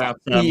office, about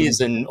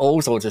years and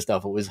all sorts of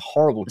stuff. It was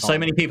horrible time. So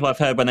many people I've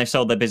heard when they've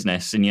sold their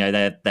business and,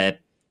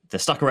 they're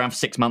stuck around for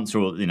 6 months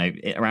or,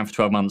 around for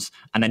 12 months.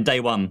 And then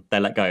day one, they're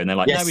let go and they're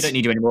like, no, we don't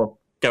need you anymore.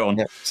 Go on.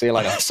 Yeah, see you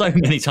later. So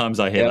many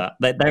times I hear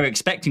that. They're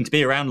expecting to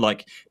be around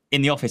like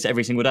in the office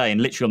every single day. And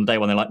literally on day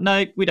one, they're like,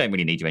 no, we don't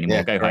really need you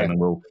anymore. Go home and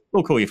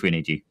we'll call you if we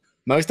need you.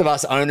 Most of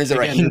us owners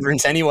are a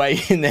hindrance anyway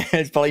in there.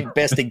 It's probably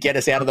best to get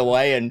us out of the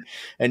way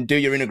and do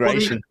your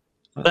integration.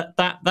 Well,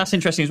 that's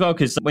interesting as well,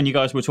 because when you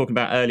guys were talking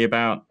about earlier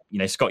about,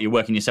 Scott, you're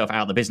working yourself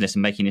out of the business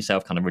and making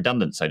yourself kind of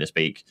redundant, so to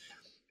speak.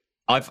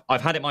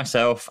 I've had it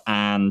myself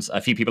and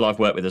a few people I've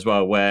worked with as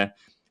well, where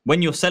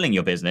when you're selling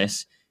your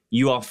business,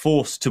 you are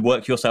forced to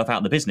work yourself out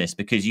of the business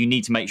because you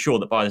need to make sure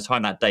that by the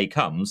time that day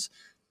comes,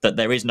 that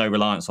there is no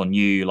reliance on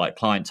you, like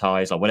client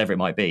ties or whatever it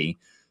might be.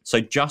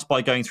 So just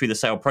by going through the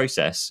sale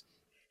process,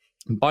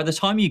 by the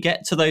time you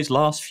get to those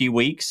last few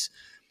weeks,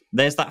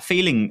 there's that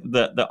feeling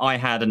that I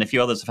had and a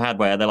few others have had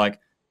where they're like,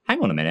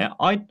 hang on a minute,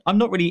 I'm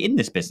not really in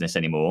this business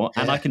anymore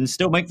and I can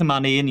still make the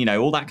money and,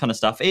 all that kind of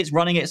stuff. It's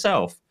running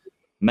itself.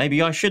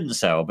 Maybe I shouldn't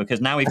sell because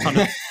now we've kind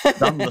of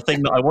done the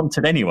thing that I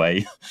wanted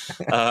anyway.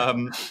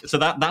 So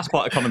that's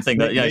quite a common thing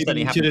that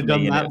certainly should have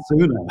done that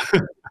sooner.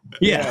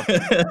 Yeah,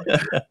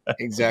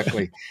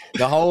 exactly.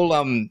 The whole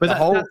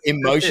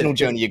emotional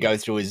journey you go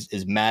through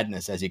is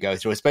madness as you go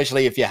through,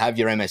 especially if you have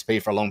your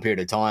MSP for a long period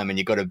of time and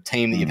you've got a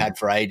team that you've had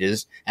for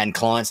ages and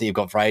clients that you've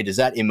got for ages.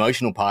 That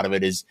emotional part of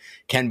it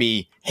can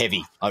be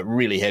heavy, like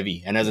really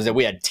heavy. And as I said,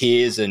 we had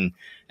tears and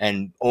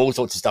all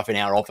sorts of stuff in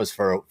our office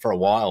for a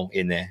while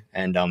in there,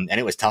 and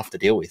it was tough to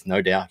deal with,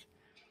 no doubt.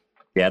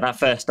 Yeah, that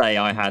first day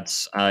I had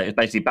it was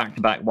basically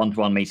back-to-back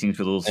one-to-one meetings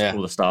with all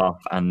the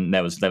staff, and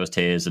there was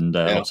tears and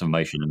lots of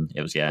emotion, and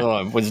it was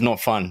it was not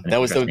fun. That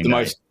was the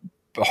most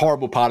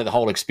horrible part of the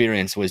whole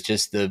experience, was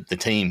just the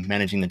team,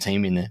 managing the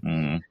team in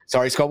there.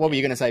 Sorry, Scott, what were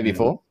you going to say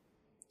before?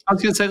 I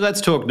was going to say,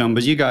 let's talk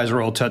numbers. You guys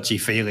are all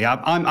touchy-feely.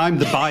 I'm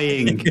the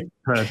buying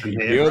person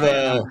here.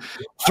 You're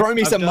throw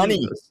me some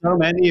money. So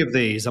many of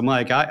these. I'm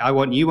like, I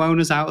want you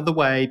owners out of the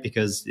way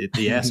because,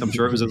 yes, I'm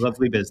sure it was a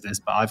lovely business,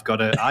 but I've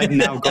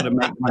now got to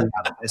make money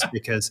out of this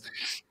because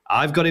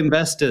I've got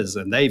investors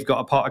and they've got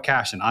a pot of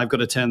cash and I've got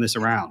to turn this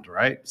around,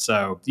 right?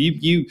 So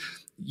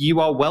you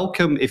are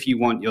welcome if you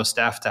want your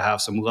staff to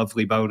have some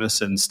lovely bonus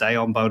and stay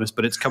on bonus,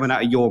 but it's coming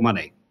out of your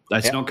money.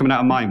 It's not coming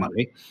out of my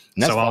money.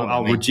 So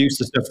I'll reduce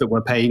the stuff that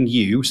we're paying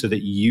you so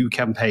that you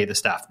can pay the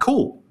staff.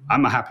 Cool.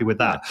 I'm happy with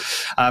that.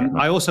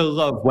 I also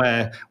love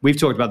where we've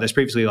talked about this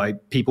previously,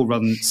 like people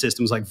run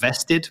systems like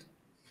Vested,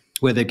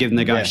 where they're giving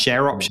the guys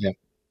share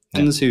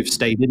options who've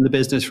stayed in the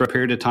business for a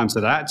period of time.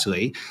 So that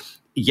actually,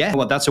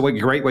 that's a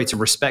great way to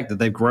respect that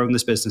they've grown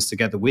this business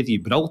together with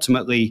you. But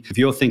ultimately, if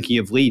you're thinking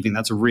of leaving,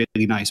 that's a really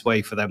nice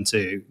way for them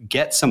to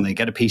get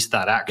a piece of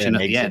that action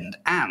at the end.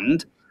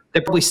 And they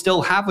probably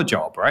still have a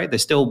job, right? They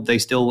still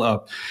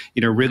are,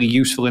 really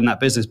useful in that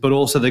business, but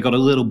also they got a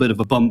little bit of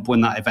a bump when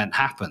that event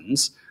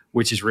happens,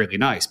 which is really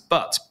nice.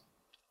 But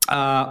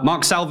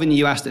Mark Salvin,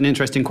 you asked an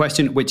interesting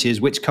question, which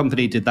is which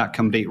company did that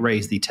company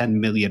raise the £10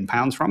 million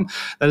from?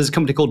 That is a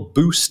company called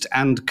Boost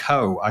 &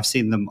 Co. I've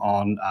seen them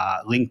on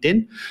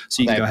LinkedIn,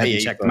 so you can go ahead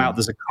and check them out.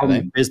 There's a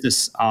common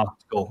business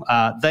article.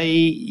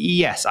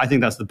 Yes, I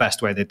think that's the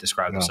best way they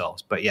describe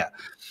themselves. But yeah.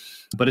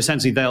 But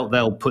essentially,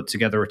 they'll put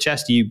together a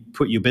chest. You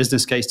put your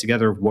business case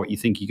together of what you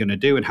think you're going to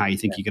do and how you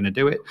think you're going to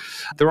do it.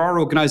 There are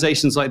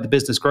organizations like the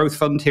Business Growth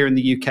Fund here in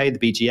the UK, the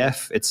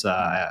BGF. It's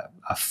a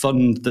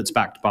fund that's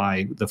backed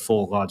by the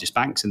 4 largest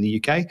banks in the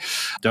UK.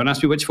 Don't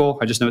ask me which 4.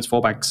 I just know it's 4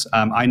 banks.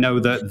 I know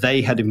that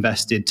they had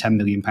invested £10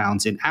 million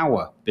in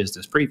our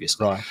business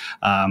previously. Right.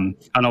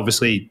 And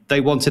obviously,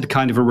 they wanted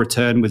kind of a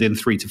return within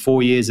 3 to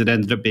 4 years. It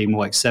ended up being more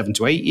like 7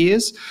 to 8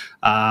 years.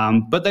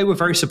 But they were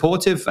very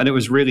supportive, and it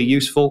was really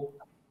useful.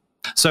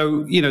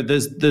 So,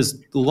 there's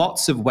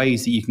lots of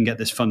ways that you can get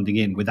this funding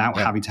in without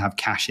having to have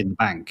cash in the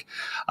bank.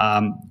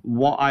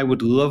 What I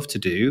would love to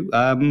do... you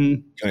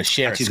want to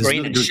share a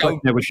screen and show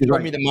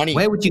me the money?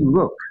 Where would you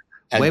look?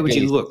 Where would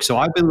you look? So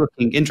I've been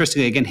looking,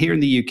 interestingly, again, here in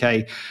the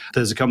UK,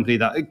 there's a company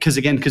that,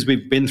 because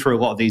we've been through a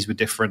lot of these with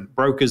different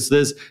brokers,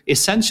 there's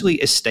essentially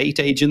estate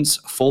agents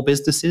for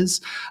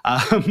businesses.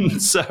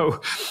 So,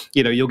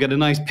 you'll get a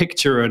nice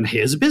picture and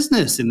here's a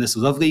business in this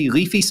lovely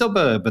leafy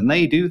suburb and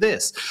they do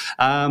this.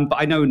 But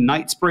I know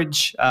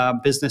Knightsbridge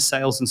Business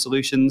Sales and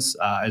Solutions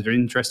is an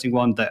interesting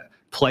one that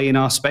play in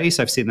our space.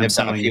 I've seen them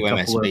selling a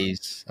couple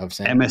MSPs. of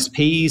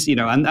MSPs,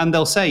 and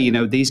they'll say,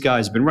 these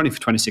guys have been running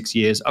for 26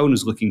 years,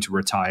 owners looking to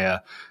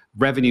retire,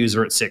 revenues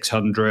are at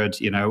 600,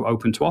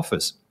 open to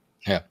offers.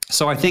 Yeah.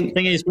 So I think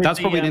that's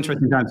probably an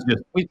interesting time to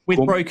just... With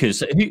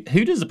brokers,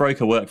 who does the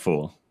broker work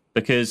for?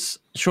 Because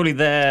surely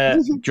their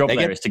job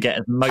there is to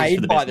get most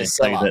of the business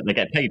so that they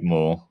get paid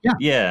more.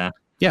 Yeah.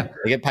 They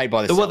get paid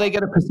by the seller. Well, they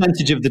get a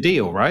percentage of the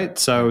deal, right?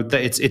 So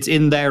it's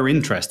in their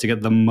interest to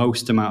get the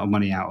most amount of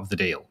money out of the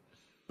deal.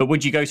 But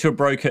would you go to a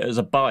broker as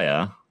a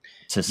buyer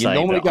to say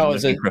normally that go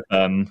as a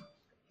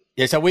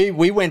Yeah, so we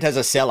went as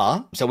a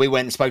seller. So we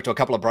went and spoke to a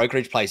couple of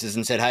brokerage places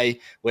and said, hey,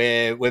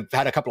 we've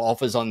had a couple of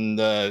offers on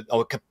a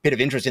bit of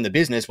interest in the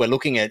business. We're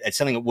looking at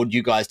selling it. Would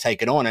you guys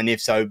take it on? And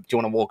if so, do you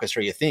want to walk us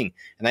through your thing?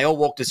 And they all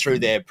walked us through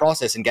their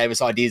process and gave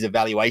us ideas of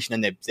valuation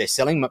and their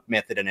selling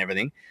method and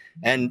everything.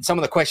 And some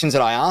of the questions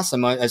that I asked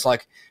them, it's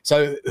like,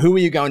 so who are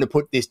you going to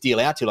put this deal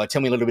out to? Like,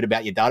 tell me a little bit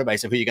about your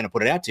database of who you're going to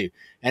put it out to.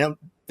 And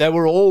they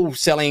were all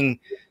selling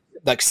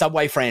like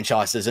Subway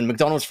franchises and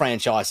McDonald's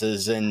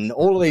franchises and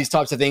all of these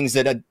types of things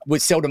that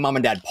would sell to mum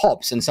and dad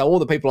pops. And so all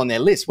the people on their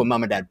list were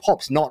mum and dad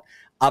pops, not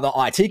other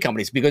IT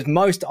companies, because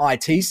most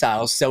IT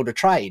sales sell to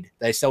trade.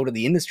 They sell to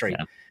the industry.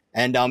 Yeah.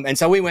 And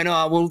so we went,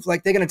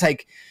 like they're going to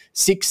take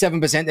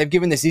 6-7%. They've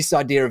given us this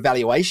idea of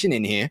valuation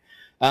in here.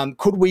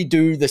 Could we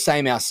do the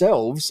same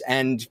ourselves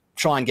and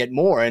try and get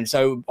more? And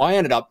so I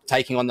ended up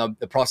taking on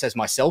the process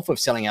myself of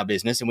selling our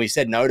business, and we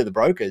said no to the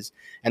brokers.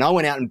 And I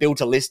went out and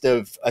built a list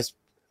of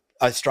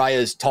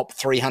Australia's top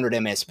 300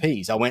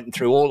 MSPs. I went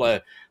through all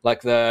the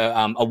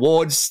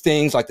awards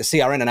things like the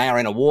CRN and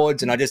ARN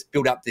awards, and I just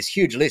built up this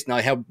huge list. And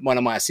I helped one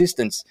of my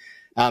assistants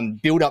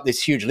build up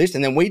this huge list.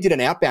 And then we did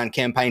an outbound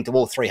campaign to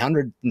all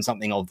 300 and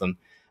something of them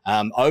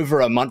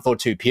over a month or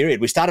two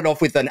period. We started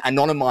off with an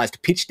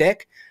anonymized pitch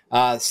deck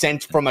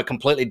sent from a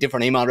completely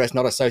different email address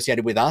not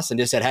associated with us, and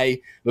just said,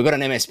 hey, we've got an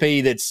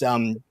MSP that's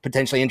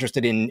potentially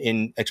interested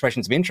in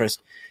expressions of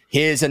interest.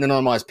 Here's an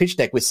anonymized pitch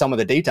deck with some of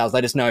the details.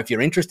 Let us know if you're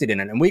interested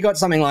in it. And we got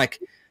something like,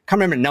 I can't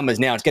remember the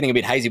numbers now, it's getting a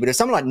bit hazy, but it's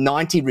something like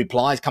 90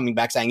 replies coming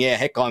back saying, yeah,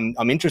 heck, I'm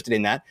interested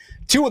in that.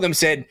 2 of them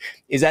said,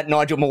 is that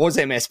Nigel Moore's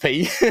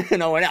MSP?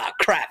 And I went,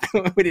 crap.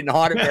 We didn't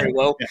hide it very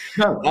well.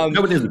 No,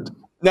 it isn't.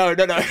 No.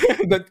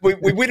 But we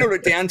whittled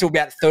it down to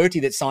about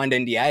 30 that signed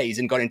NDAs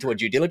and got into a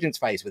due diligence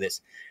phase with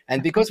us.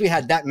 And because we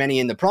had that many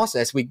in the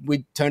process,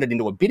 we turned it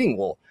into a bidding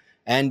war.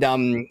 And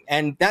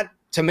that,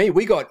 to me,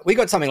 we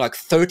got something like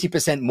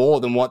 30% more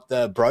than what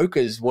the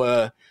brokers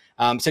were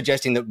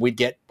suggesting that we'd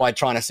get by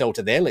trying to sell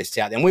to their lists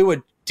out there. And we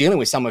were dealing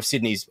with some of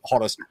Sydney's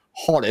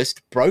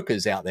hottest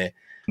brokers out there.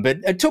 But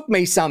it took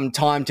me some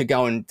time to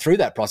go through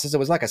that process. It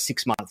was like a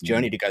 6-month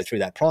journey to go through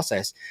that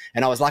process.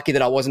 And I was lucky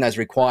that I wasn't as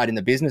required in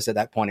the business at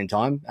that point in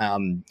time.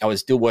 I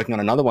was still working on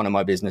another one of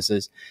my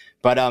businesses.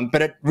 But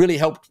it really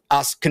helped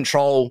us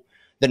control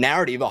the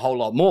narrative a whole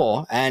lot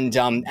more and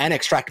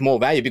extract more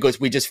value, because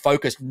we just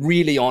focused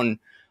really on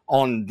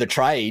the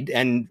trade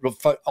and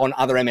on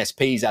other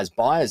MSPs as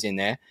buyers in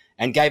there,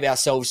 and gave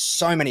ourselves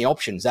so many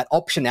options. That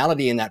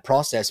optionality in that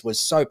process was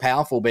so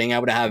powerful, being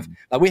able to have,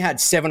 we had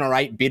 7 or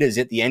 8 bidders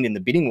at the end in the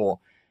bidding war.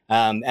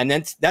 And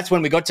that's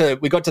when we got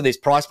to this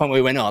price point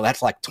where we went,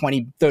 that's like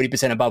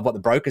 20-30% above what the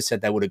brokers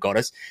said they would have got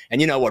us.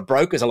 And you know what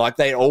brokers are like,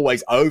 they're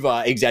always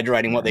over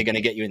exaggerating what they're going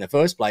to get you in the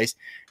first place.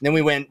 And then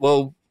we went,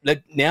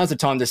 now's the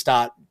time to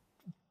start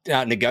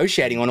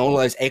negotiating on all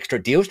of those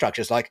extra deal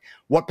structures, like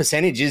what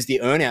percentage is the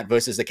earnout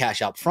versus the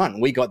cash up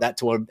front. We got that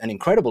to an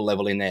incredible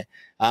level in there,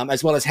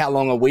 as well as how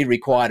long are we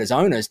required as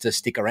owners to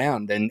stick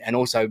around, and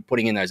also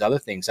putting in those other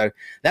things. So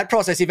that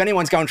process, if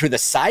anyone's going through the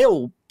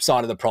sale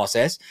side of the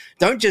process,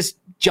 don't just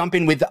jump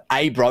in with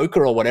a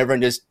broker or whatever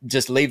and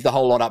just leave the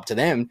whole lot up to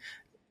them.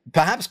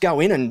 perhaps go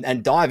in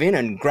and dive in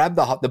and grab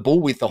the bull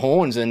with the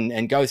horns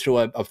and go through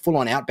a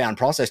full-on outbound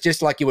process,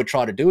 just like you would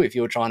try to do if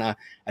you were trying to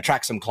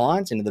attract some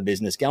clients into the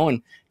business. Go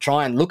and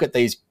try and look at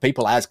these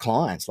people as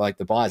clients, like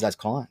the buyers as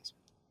clients.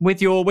 With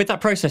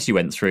that process you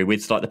went through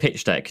with like the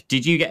pitch deck,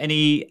 did you get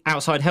any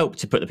outside help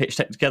to put the pitch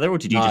deck together, or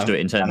did you just do it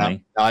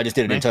internally? No, I just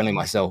did it internally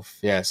myself.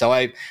 Yeah. So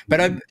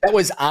that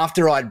was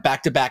after I'd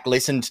back-to-back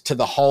listened to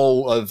the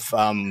whole of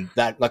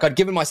that. Like, I'd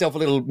given myself a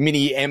little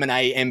mini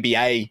M&A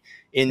MBA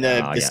in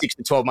the 6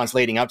 to 12 months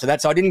leading up to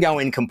that. So I didn't go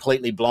in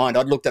completely blind.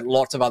 I'd looked at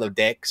lots of other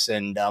decks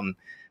and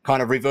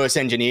kind of reverse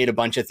engineered a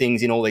bunch of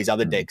things in all these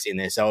other decks in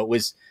there. So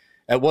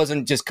it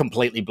wasn't just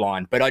completely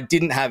blind, but I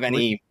didn't have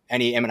any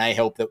M&A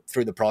help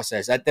through the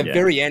process. At the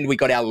very end, we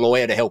got our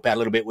lawyer to help out a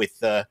little bit with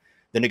the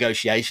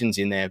negotiations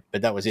in there,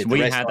 but that was it. So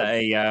we had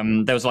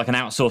there was like an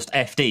outsourced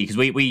FD, because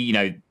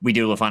we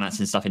do all the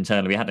financing stuff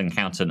internally. We had an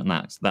accountant and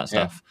that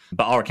stuff,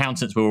 but our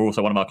accountants were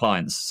also one of our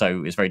clients,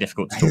 so it's very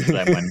difficult to talk to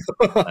them when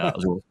that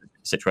was all the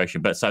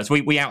situation. But so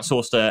we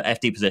outsourced a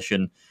FD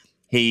position.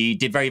 He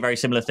did very, very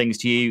similar things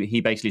to you.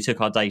 He basically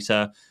took our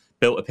data,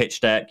 built a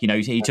pitch deck.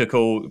 He took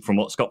all, from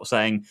what Scott was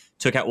saying,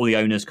 took out all the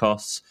owner's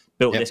costs,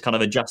 built this kind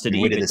of adjusted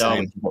EBITDA,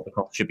 which is what the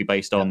cost should be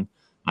based on.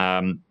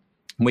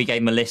 We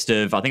gave him a list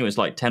of, I think it was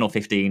like 10 or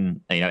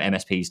 15,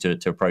 MSPs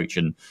to approach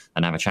and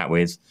have a chat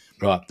with.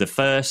 Right. The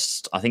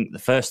first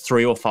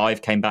 3 or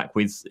 5 came back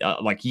with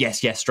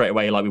yes, straight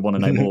away. Like, we want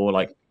to know more,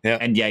 like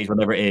NDAs,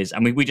 whatever it is.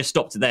 And we just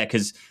stopped it there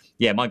because,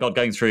 my God,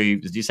 going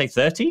through, did you say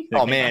 30?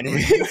 Oh man,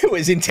 it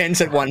was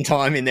intense at one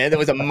time in there. There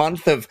was a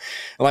month of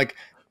like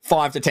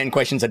 5 to 10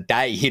 questions a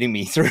day hitting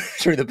me through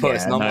the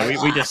person.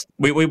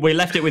 We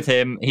left it with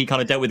him. He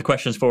kind of dealt with the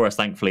questions for us,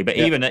 thankfully. But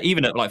even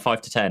at like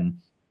 5 to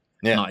 10,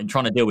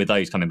 trying to deal with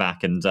those coming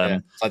back and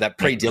like that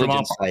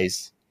pre-diligence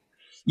phase.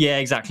 Yeah,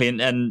 exactly. And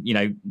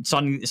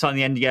signing the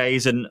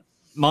NDAs, and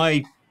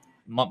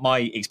my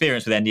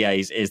experience with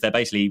NDAs is they're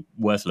basically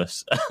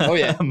worthless. Oh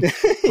yeah.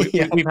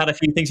 We've had a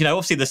few things.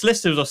 Obviously the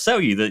solicitors will sell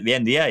you the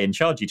NDA and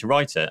charge you to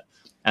write it.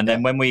 And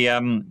then when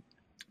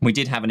we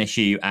did have an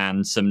issue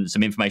and some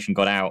information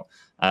got out.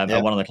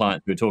 One of the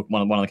clients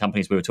one of the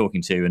companies we were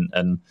talking to,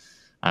 and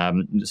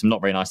some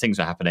not very nice things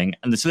were happening.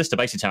 And the solicitor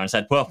basically turned and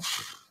said, "Well,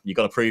 you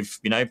got to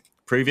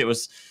prove it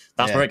was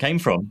that's where it came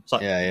from." It's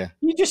like,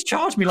 you just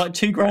charged me like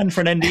 $2,000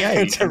 for an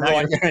NDA to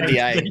write your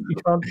NDA. You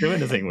can't do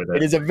anything with it.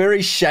 It is a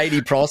very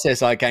shady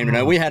process. I came to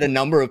know. We had a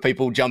number of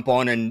people jump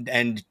on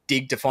and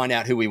dig to find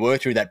out who we were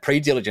through that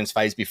pre-diligence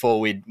phase before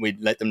we'd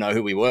let them know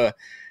who we were,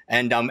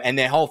 and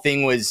their whole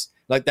thing was.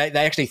 Like they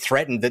actually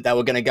threatened that they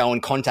were going to go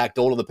and contact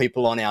all of the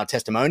people on our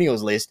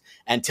testimonials list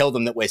and tell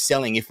them that we're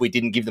selling if we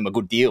didn't give them a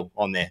good deal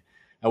on there.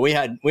 And we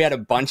had a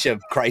bunch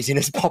of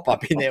craziness pop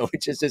up in there,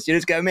 which is just, you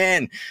just go,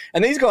 man.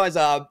 And these guys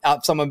are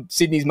some of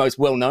Sydney's most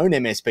well-known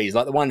MSPs,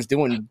 like the ones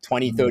doing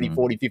 20, 30,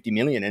 40, 50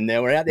 million. And they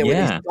were out there with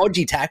these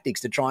dodgy tactics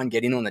to try and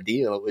get in on the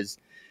deal. It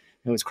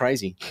was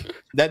crazy.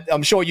 That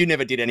I'm sure you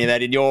never did any of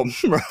that in your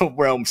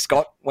realm,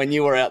 Scott, when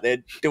you were out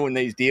there doing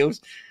these deals.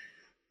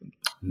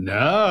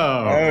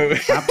 No,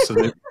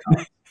 absolutely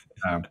not.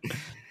 No.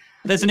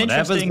 There's an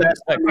interesting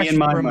question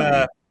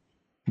from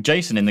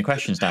Jason in the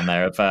questions down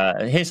there.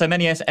 Here, so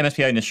many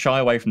MSP owners shy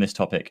away from this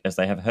topic as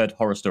they have heard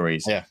horror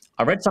stories. Yeah.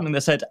 I read something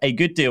that said a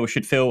good deal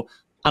should feel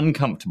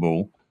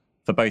uncomfortable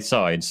for both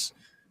sides.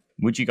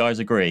 Would you guys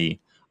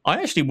agree?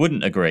 I actually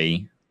wouldn't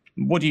agree.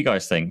 What do you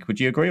guys think?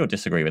 Would you agree or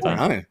disagree with that?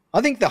 I don't know.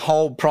 I think the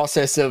whole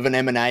process of an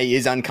M&A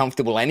is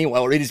uncomfortable anyway,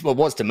 or it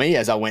was to me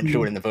as I went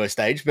through it in the first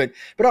stage. But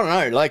I don't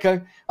know. Like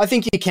I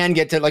think you can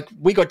get to, like,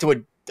 we got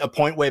to a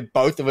point where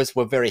both of us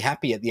were very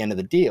happy at the end of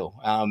the deal.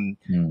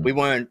 We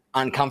weren't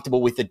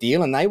uncomfortable with the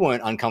deal, and they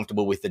weren't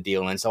uncomfortable with the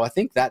deal. And so I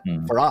think that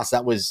for us,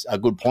 that was a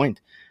good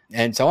point.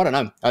 And so I don't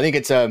know. I think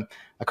it's a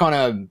kind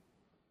of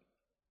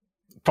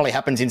probably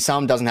happens in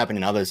some, doesn't happen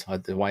in others,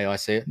 the way I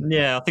see it.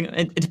 Yeah, I think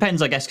it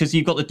depends, I guess, because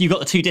you've got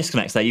the two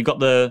disconnects there. You've got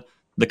the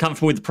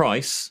comfortable with the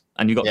price,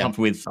 and you've got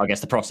comfortable with, I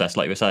guess, the process,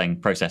 like you were saying,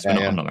 process. I'm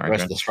not American.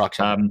 Rest of the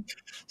structure.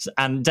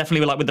 And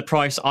definitely, like with the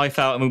price, I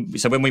felt.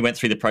 So when we went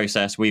through the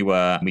process, we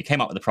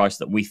came up with the price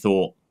that we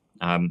thought.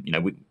 I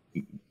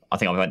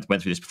think I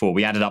went through this before.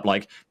 We added up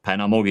like paying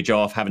our mortgage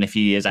off, having a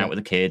few years out with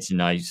the kids,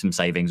 some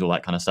savings, all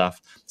that kind of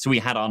stuff. So we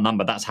had our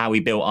number. That's how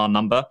we built our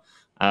number.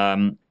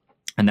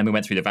 And then we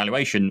went through the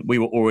valuation. We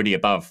were already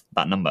above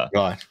that number.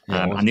 Right.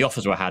 Yeah, and the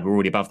offers we had were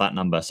already above that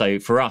number. So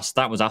for us,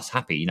 that was us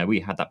happy. We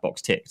had that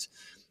box ticked.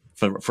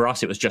 For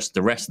us, it was just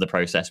the rest of the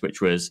process,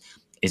 which was,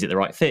 is it the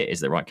right fit?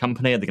 Is it the right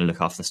company? Are they going to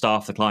look after the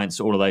staff, the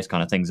clients, all of those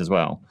kind of things as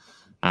well?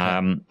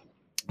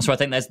 So I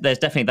think there's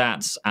definitely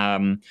that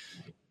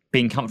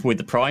being comfortable with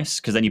the price,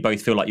 because then you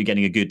both feel like you're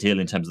getting a good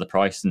deal in terms of the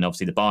price. And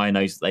obviously the buyer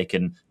knows that they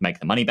can make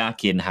the money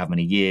back in how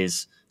many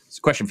years. It's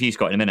a question for you,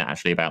 Scott, in a minute,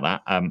 actually, about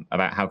that,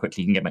 about how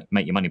quickly you can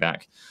make your money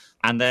back.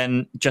 And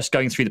then just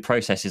going through the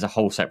process is a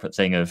whole separate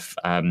thing of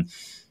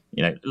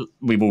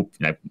we've all,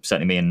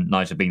 certainly me and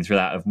Nigel have been through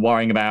that, of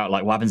worrying about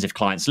like what happens if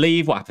clients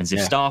leave, what happens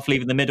if staff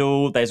leave in the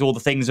middle. There's all the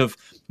things of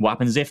what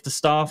happens if the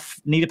staff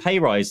need a pay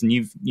rise, and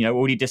you've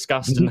already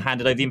discussed and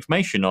handed over the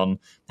information on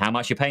how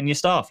much you're paying your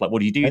staff. Like, what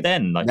do you do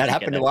then? Like, that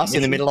happened to us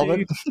in the middle of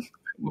it.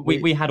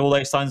 We had all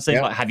those kinds of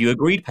things. Like, have you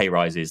agreed pay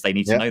rises? They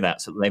need to know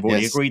that, so they've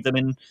already agreed them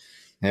in.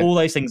 All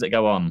those things that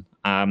go on.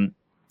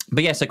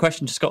 But yeah, so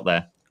question to Scott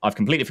there. I've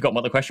completely forgotten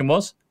what the question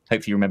was.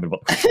 Hopefully you remembered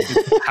what the question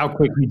was. How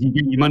quickly do you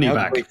get your money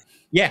back?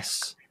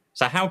 Yes.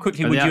 So how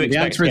quickly would you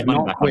expect to get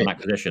money back on an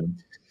acquisition?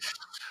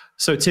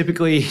 So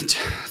typically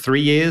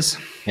 3 years.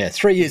 Yeah,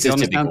 3 years is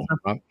typical,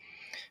 right?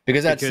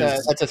 Because that's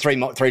a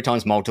three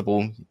times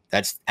multiple.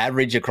 That's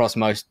average across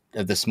most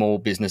of the small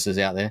businesses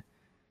out there.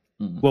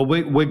 Well,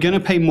 we're going to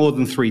pay more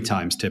than 3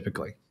 times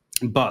typically,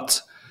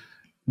 but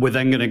we're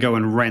then going to go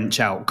and wrench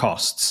out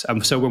costs.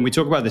 And so when we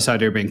talk about this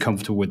idea of being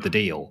comfortable with the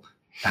deal,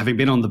 having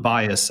been on the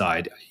buyer's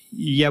side,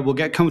 we'll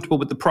get comfortable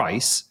with the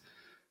price,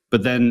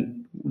 but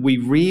then we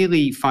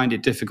really find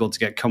it difficult to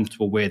get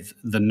comfortable with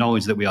the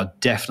knowledge that we are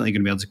definitely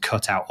going to be able to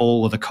cut out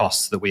all of the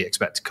costs that we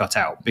expect to cut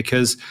out,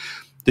 because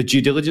the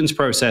due diligence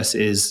process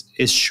is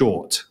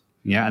short.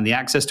 Yeah, and the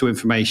access to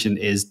information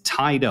is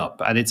tied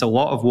up, and it's a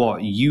lot of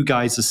what you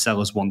guys as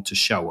sellers want to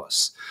show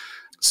us.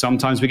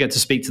 Sometimes we get to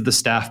speak to the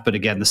staff, but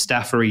again, the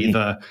staff are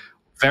either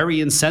very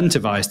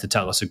incentivized to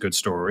tell us a good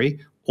story,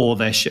 or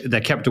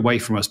they're kept away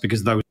from us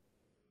because those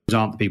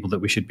aren't the people that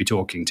we should be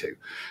talking to.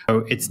 So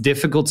it's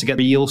difficult to get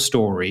the real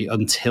story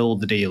until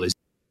the deal is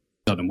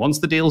done. And once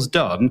the deal's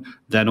done,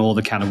 then all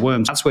the can of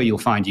worms, that's where you'll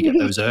find you get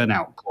those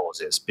earn-out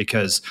clauses,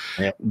 because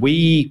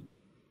we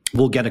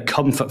will get a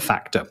comfort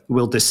factor.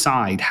 We'll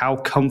decide how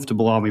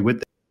comfortable are we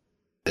with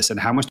this and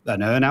how much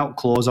an earn-out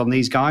clause on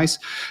these guys.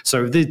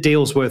 So if the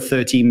deal's worth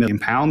 £13 million,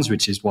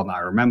 which is one that I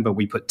remember,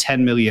 we put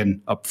 10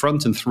 million up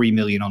front and 3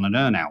 million on an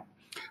earn-out.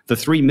 The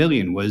 3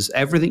 million was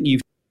everything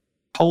you've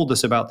told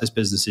us about this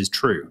business is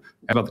true,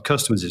 about the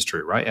customers is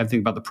true, right? Everything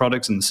about the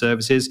products and the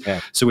services.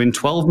 Yeah. So in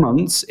 12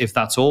 months, if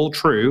that's all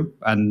true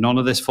and none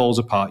of this falls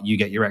apart, you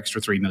get your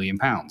extra £3 million.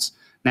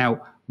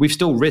 Now, we've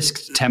still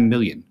risked 10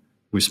 million.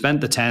 We've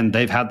spent the 10,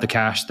 they've had the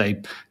cash,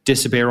 they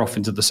disappear off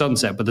into the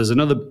sunset, but there's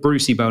another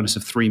Brucey bonus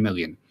of 3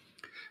 million.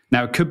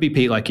 Now, it could be,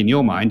 Pete, like in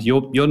your mind,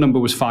 your number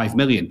was 5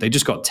 million. They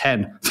just got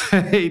 10.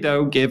 They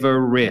don't give a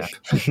rip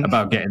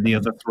about getting the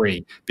other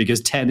 3,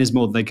 because 10 is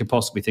more than they could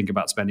possibly think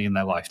about spending in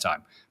their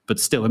lifetime. But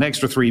still, an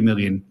extra 3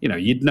 million,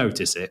 you'd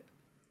notice it.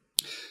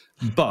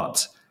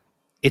 But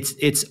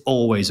it's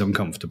always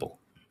uncomfortable.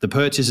 The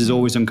purchase is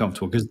always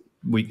uncomfortable because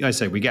we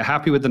get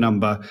happy with the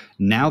number.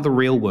 Now the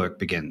real work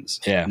begins.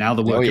 Yeah. Now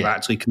the work of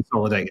actually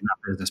consolidating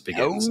that business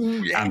begins.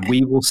 And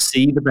we will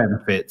see the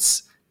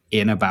benefits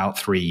in about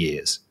 3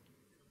 years.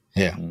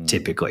 Yeah.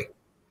 Typically.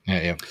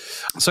 Yeah.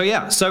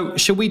 So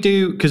should we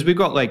do, because we've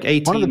got like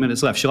 18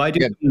 minutes left, shall I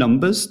do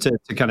numbers to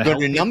kind of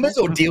help? Numbers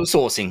or deal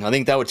sourcing? I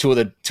think that were two of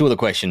the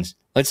questions.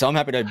 I'm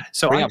happy to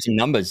bring up some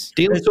numbers.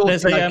 Deal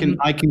sourcing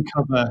I can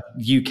cover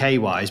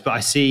UK wise, but I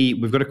see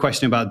we've got a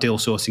question about deal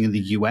sourcing in the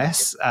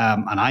US,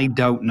 and I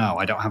don't know.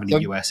 I don't have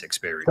any US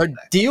experience. So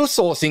deal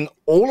sourcing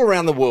all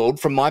around the world,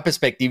 from my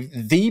perspective,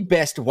 the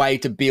best way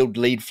to build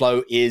lead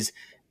flow is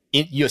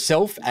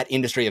yourself at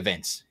industry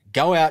events.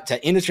 Go out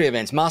to industry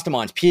events,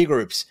 masterminds, peer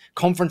groups,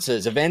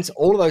 conferences, events,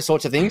 all of those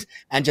sorts of things,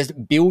 and just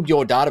build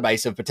your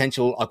database of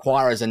potential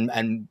acquirers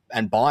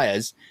and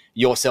buyers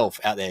yourself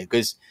out there.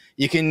 Because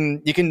you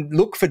can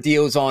look for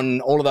deals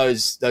on all of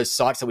those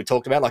sites that we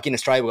talked about. Like in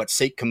Australia, we've got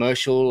Seek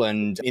Commercial,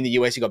 and in the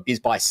US, you've got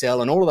Biz Buy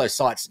Sell, and all of those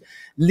sites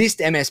list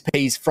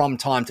MSPs from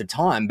time to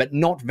time, but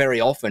not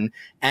very often.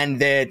 And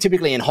they're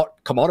typically in hot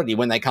commodity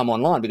when they come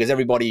online, because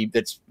everybody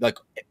that's like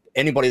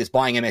anybody that's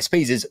buying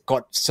MSPs has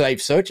got saved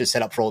searches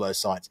set up for all those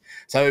sites.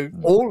 So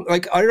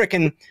I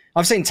reckon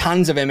I've seen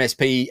tons of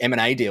MSP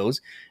M&A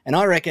deals, and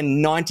I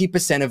reckon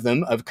 90% of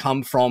them have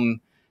come from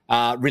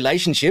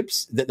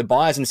relationships that the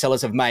buyers and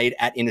sellers have made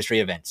at industry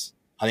events.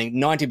 I think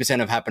 90%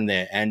 have happened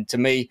there. And to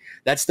me,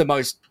 that's the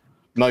most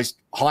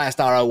highest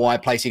ROI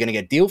place you're going to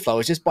get deal flow,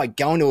 is just by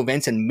going to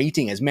events and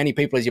meeting as many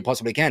people as you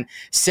possibly can,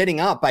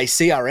 setting up a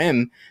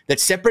CRM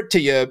that's separate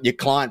to your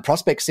client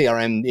prospect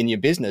CRM in your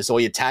business, or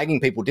you're tagging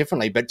people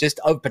differently, but just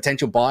of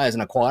potential buyers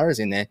and acquirers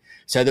in there,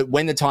 so that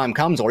when the time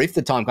comes, when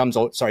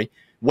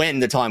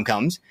the time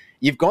comes,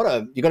 you've got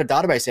a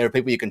database there of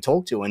people you can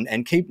talk to,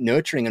 and keep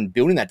nurturing and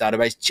building that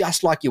database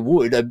just like you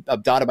would a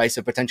database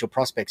of potential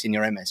prospects in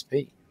your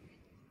MSP.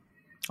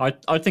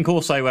 I think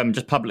also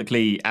just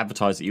publicly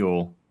advertise that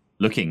you're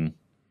looking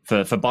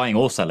for buying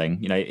or selling.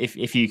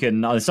 If you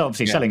can,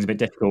 obviously selling is a bit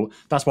difficult.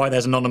 That's why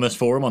there's anonymous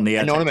forum on the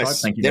anonymous. Tech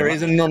Tribe. Thank you. There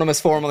is an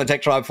anonymous forum on the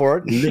Tech Tribe for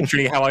it.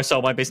 Literally how I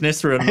sell my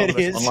business, through an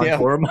anonymous online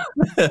forum.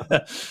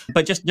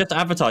 But just to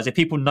advertise, if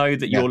people know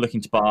that you're looking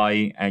to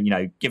buy, and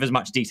give as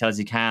much detail as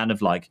you can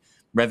of like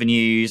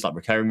revenues, like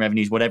recurring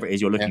revenues, whatever it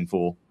is you're looking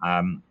for.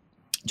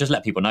 Just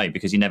let people know,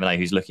 because you never know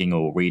who's looking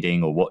or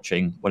reading or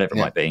watching, whatever it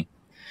might be.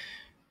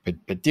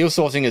 But deal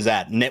sourcing is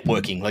that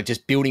networking, like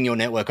just building your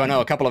network. I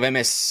know a couple of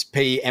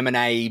MSP,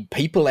 M&A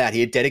people out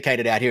here,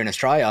 dedicated out here in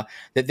Australia,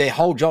 that their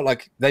whole job,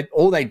 like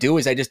all they do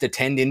is they just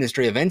attend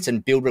industry events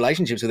and build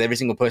relationships with every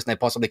single person they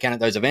possibly can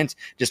at those events,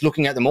 just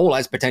looking at them all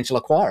as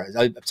potential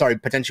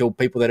acquirers. Potential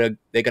people that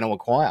they're going to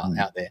acquire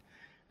out there.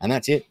 And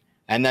that's it.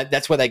 And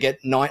that's where they get,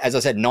 as I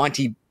said,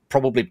 90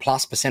 probably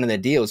 +% of their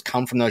deals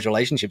come from those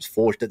relationships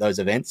forged at those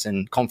events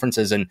and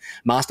conferences and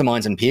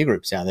masterminds and peer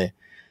groups out there.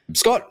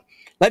 Scott,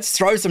 let's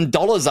throw some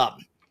dollars up.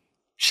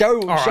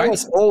 Show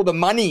us all the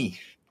money.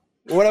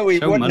 What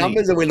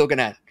numbers are we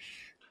looking at?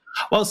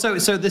 Well, so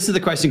this is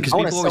the question, because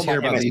people always hear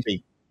about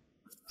these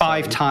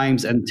 5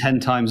 times and 10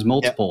 times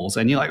multiples,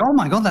 and you're like, oh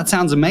my God, that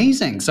sounds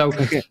amazing. So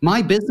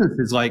my business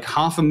is like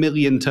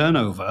 $500,000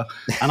 turnover,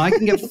 and I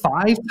can get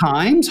 5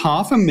 times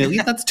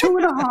 $500,000. That's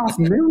 $2.5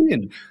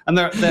 million. And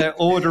they're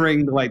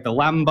ordering like the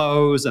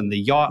Lambos and the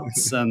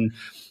yachts and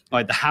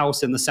like the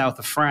house in the south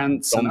of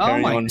France. And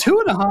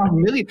 $2.5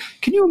 million.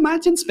 Can you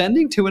imagine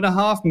spending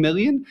 $2.5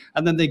 million?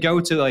 And then they go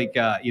to like,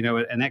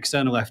 an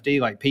external FD,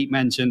 like Pete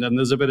mentioned, and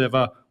there's a bit of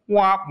a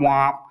whop,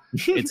 whop.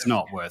 It's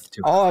not worth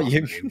 $2.5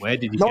 million. Where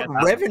did you get that?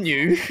 Not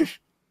revenue.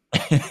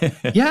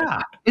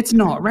 Yeah, it's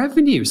not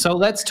revenue. So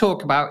let's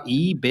talk about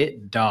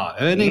EBITDA,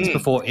 earnings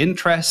before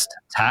interest,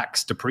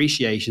 tax,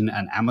 depreciation,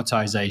 and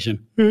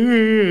amortization.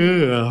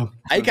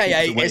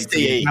 AKA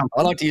SDE.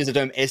 I like to use the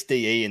term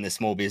SDE in the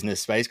small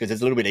business space because it's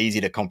a little bit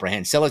easier to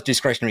comprehend. Seller's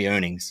discretionary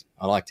earnings.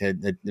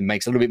 It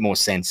makes a little bit more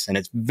sense, and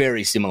it's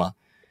very similar.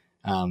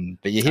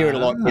 But you hear it a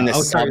lot in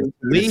the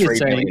Lee is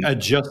saying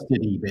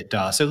adjusted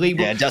EBITDA. So Lee,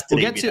 we'll get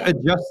to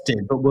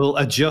adjusted, but we'll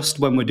adjust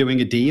when we're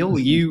doing a deal.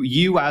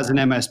 You as an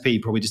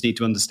MSP probably just need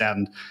to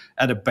understand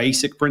at a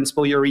basic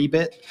principle your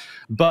EBIT.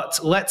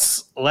 But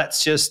let's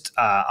just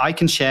I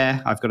can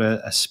share. I've got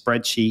a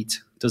spreadsheet.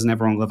 Doesn't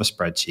everyone love a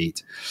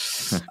spreadsheet?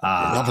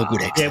 Love a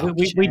good Excel.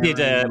 Yeah, we did.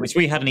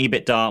 We had an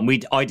EBITDA,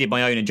 and I did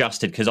my own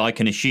adjusted because I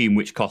can assume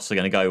which costs are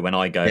going to go when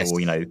I go,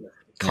 or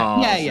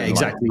cars. Yeah,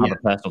 exactly. Other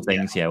personal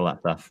things, all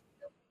that stuff.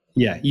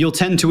 Yeah, you'll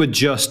tend to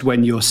adjust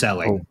when you're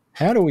selling.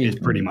 How do we?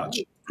 Pretty much.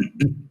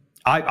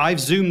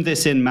 I've zoomed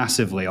this in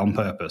massively on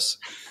purpose.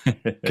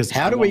 Because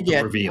how do we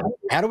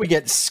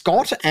get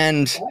Scott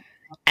and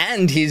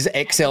his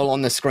Excel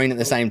on the screen at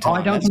the same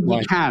time? I don't think you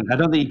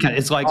can.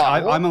 It's like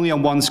I'm only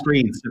on one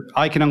screen. So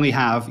I can only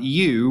have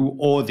you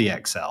or the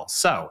Excel.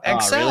 So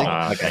Excel. Really?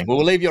 Okay. Well,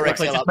 we'll leave your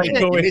Excel up.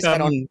 You missed that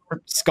on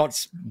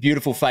Scott's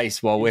beautiful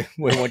face while we're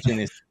watching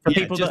this. For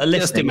people that are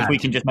listening, if we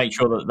can just make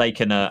sure that they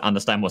can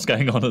understand what's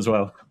going on as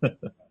well.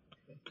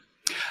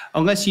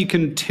 Unless you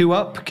can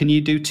 2-up. Can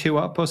you do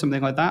 2-up or something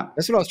like that?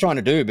 That's what I was trying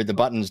to do, but the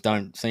buttons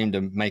don't seem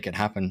to make it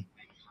happen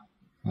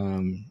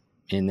in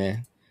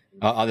there.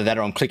 Either that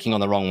or I'm clicking on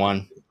the wrong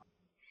one.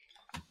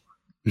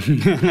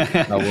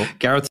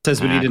 Gareth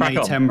says we need an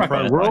A10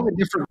 Pro. We're all in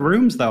different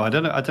rooms, though. I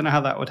don't know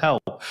how that would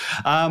help.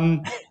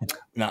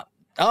 No.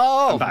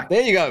 Oh,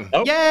 there you go.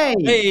 Oh. Yay!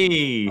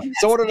 Hey,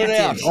 sorted it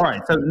out. All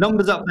right, so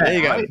numbers up there. There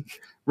you go.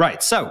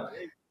 Right, so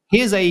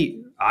here's a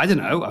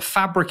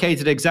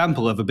fabricated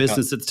example of a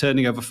business that's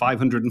turning over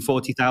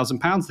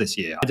 £540,000 this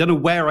year. I don't know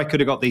where I could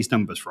have got these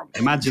numbers from.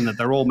 Imagine that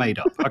they're all made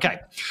up.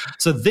 Okay,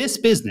 so this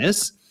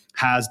business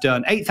has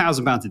done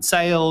 £8,000 in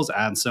sales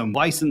and some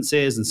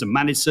licenses and some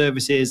managed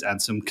services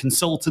and some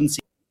consultancy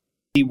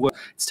work.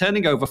 It's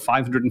turning over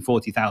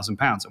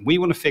 £540,000, and we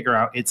want to figure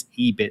out its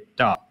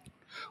EBITDA.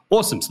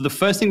 Awesome. So the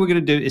first thing we're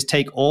going to do is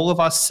take all of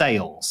our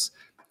sales.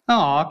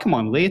 Oh, come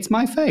on, Lee, it's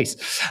my face.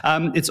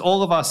 It's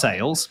all of our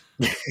sales.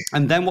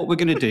 And then what we're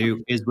going to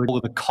do is we're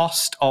going to the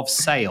cost of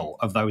sale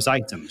of those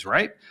items,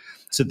 right?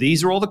 So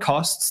these are all the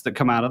costs that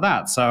come out of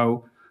that.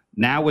 So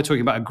now we're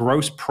talking about a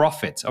gross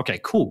profit.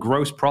 Okay, cool,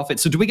 gross profit.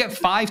 So do we get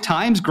 5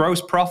 times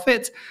gross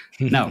profit?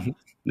 No,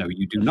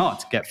 you do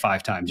not get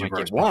 5 times your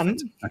gross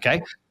profit.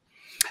 Okay.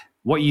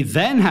 What you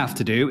then have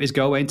to do is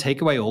go away and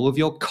take away all of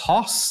your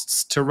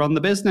costs to run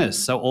the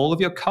business. So all of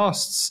your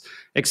costs,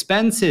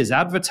 expenses,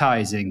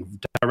 advertising,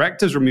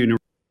 director's remuneration,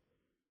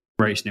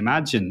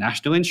 imagine,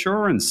 national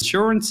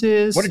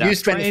insurances. What did you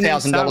spend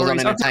 $1,000 on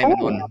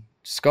entertainment on,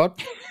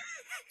 Scott?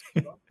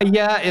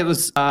 Yeah, it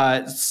was,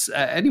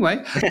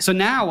 anyway. So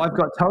now I've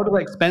got total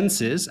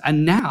expenses,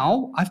 and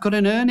now I've got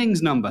an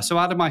earnings number. So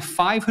out of my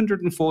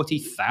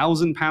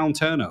 £540,000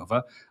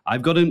 turnover,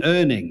 I've got an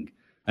earning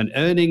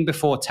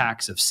before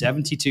tax of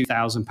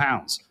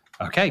 £72,000.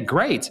 Okay,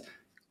 great.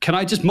 Can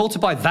I just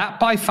multiply that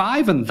by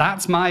 5 and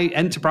that's my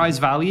enterprise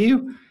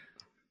value?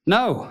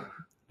 No,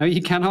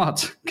 you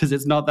cannot, because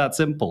it's not that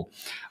simple.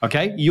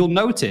 Okay, you'll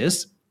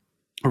notice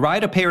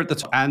right up here at the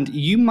top, and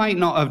you might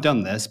not have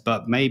done this,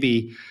 but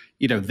maybe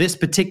this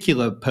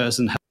particular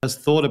person has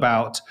thought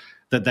about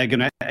that they're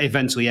going to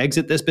eventually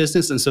exit this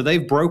business. And so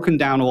they've broken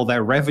down all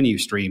their revenue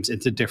streams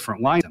into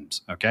different line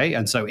items. Okay.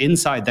 And so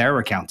inside their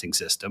accounting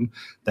system,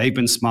 they've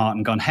been smart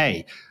and gone,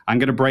 hey, I'm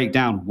going to break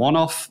down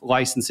one-off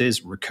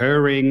licenses,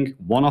 recurring,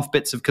 one-off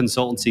bits of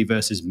consultancy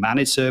versus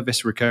managed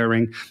service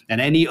recurring,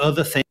 and any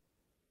other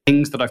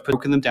things that I've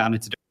broken them down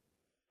into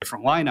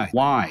different line items.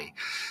 Why?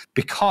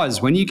 Because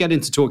when you get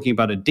into talking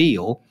about a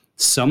deal,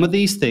 Some of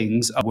these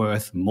things are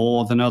worth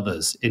more than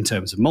others in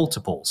terms of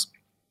multiples.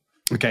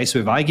 Okay, so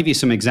if I give you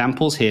some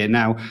examples here,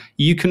 now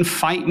you can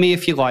fight me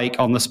if you like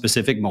on the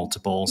specific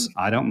multiples.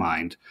 I don't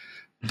mind.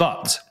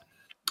 But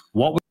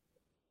what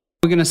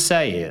we're going to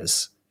say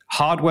is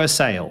hardware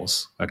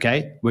sales,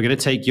 okay? We're going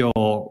to take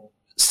your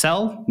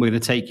sell, we're going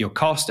to take your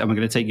cost, and we're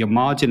going to take your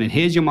margin. And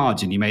here's your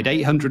margin. You made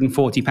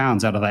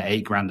 £840 out of that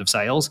 $8,000 of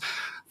sales.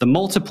 The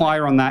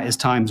multiplier on that is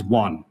times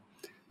 1.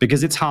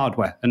 Because it's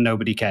hardware and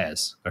nobody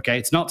cares, okay?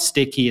 It's not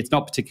sticky, it's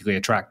not particularly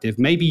attractive.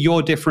 Maybe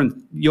your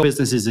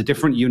business is a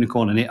different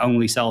unicorn and it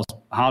only sells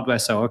hardware,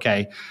 so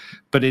okay.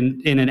 But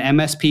in an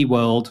MSP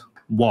world,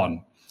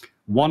 1.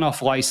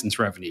 One-off license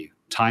revenue,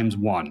 times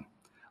 1.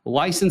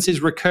 License is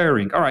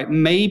recurring. All right,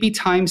 maybe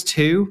times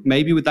 2.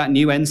 Maybe with that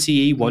new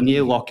NCE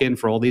 1-year lock-in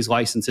for all these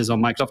licenses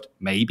on Microsoft,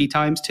 maybe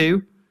times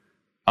 2.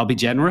 I'll be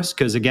generous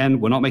because,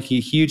 again, we're not making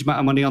a huge amount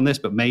of money on this,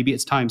 but maybe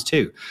it's times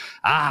 2.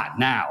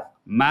 Now,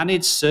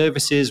 managed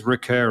services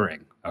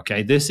recurring.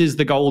 Okay, this is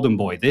the golden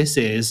boy. This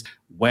is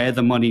where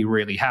the money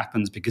really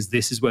happens because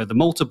this is where the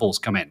multiples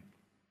come in.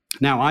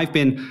 Now, I've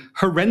been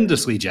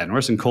horrendously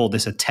generous and called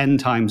this a 10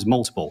 times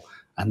multiple,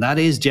 and that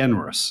is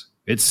generous.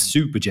 It's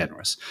super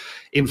generous.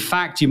 In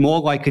fact, you're more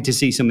likely to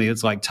see something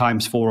that's like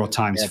times 4 or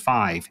times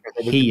 5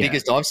 here. The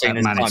biggest I've seen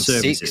is times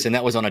services. 6, and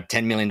that was on a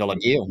 $10 million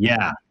deal.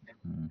 Yeah.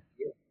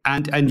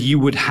 And you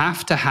would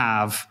have to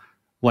have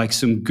like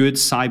some good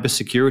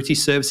cybersecurity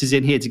services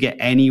in here to get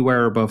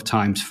anywhere above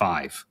times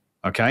 5,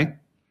 okay?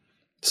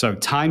 So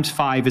times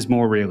 5 is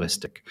more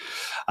realistic.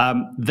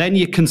 Then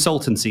your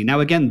consultancy.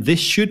 Now, again, this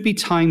should be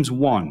times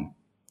 1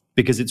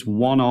 because it's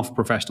one-off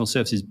professional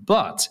services.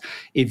 But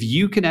if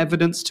you can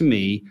evidence to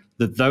me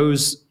that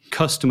those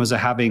customers are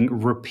having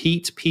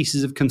repeat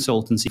pieces of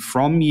consultancy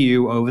from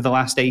you over the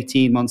last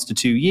 18 months to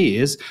 2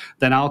 years,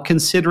 then I'll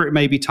consider it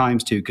maybe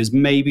times 2 because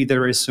maybe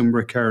there is some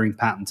recurring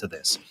pattern to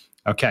this.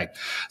 Okay,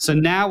 so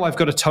now I've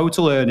got a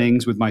total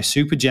earnings with my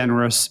super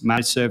generous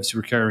managed service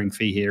recurring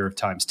fee here of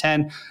times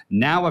 10.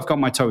 Now I've got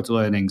my total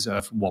earnings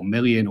of 1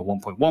 million or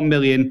 1.1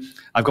 million.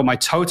 I've got my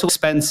total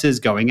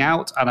expenses going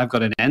out, and I've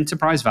got an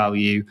enterprise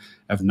value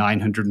of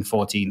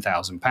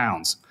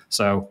 £914,000.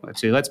 So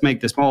let's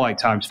make this more like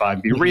times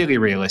 5, be really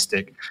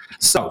realistic.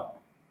 So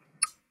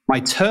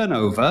my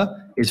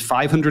turnover is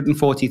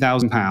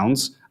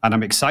 £540,000, and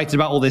I'm excited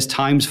about all this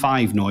times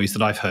 5 noise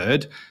that I've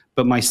heard,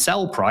 but my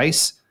sell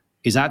price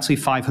is actually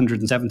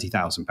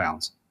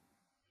 £570,000.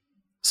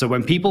 So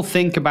when people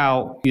think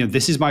about,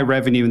 this is my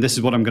revenue and this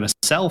is what I'm going to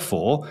sell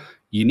for,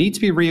 you need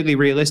to be really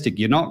realistic.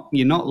 You're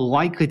not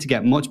likely to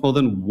get much more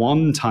than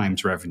 1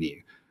 times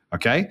revenue,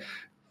 okay?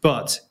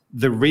 But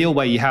the real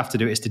way you have to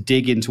do it is to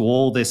dig into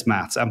all this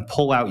maths and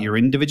pull out your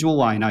individual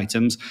line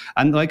items.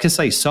 And like I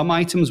say, some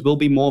items will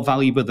be more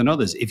valuable than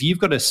others. If you've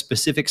got a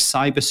specific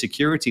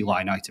cybersecurity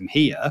line item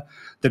here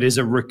that is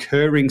a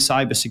recurring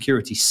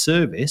cybersecurity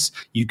service,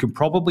 you can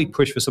probably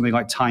push for something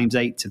like times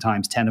 8 to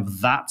times 10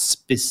 of that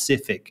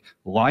specific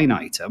line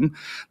item.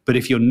 But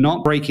if you're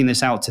not breaking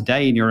this out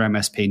today in your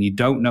MSP and you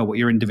don't know what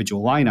your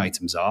individual line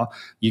items are,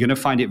 you're going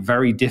to find it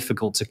very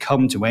difficult to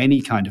come to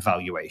any kind of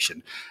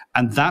valuation.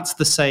 And that's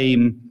the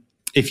same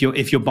if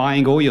you're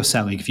buying or you're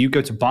selling. If you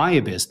go to buy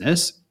a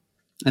business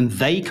and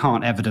they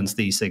can't evidence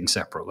these things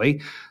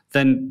separately,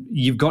 then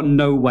you've got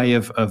no way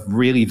of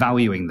really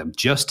valuing them.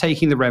 Just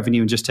taking the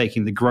revenue and just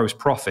taking the gross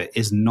profit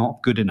is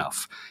not good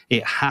enough.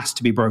 It has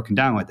to be broken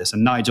down like this.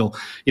 And Nigel,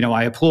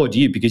 I applaud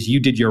you because you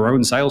did your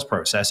own sales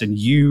process and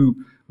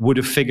you would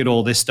have figured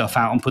all this stuff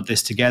out and put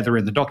this together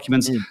in the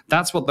documents.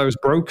 That's what those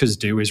brokers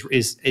do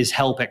is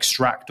help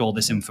extract all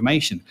this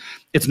information.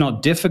 It's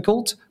not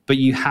difficult, but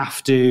you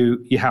have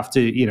to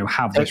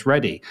have this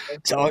ready.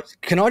 So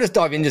can I just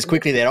dive in just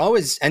quickly there?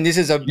 And this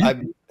is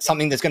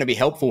something that's going to be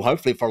helpful,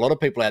 hopefully, for a lot of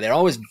people out there.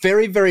 I was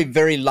very, very,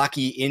 very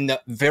lucky in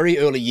the very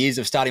early years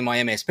of starting my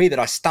MSP that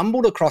I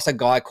stumbled across a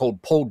guy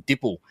called Paul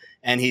Dipple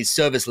and his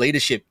service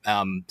leadership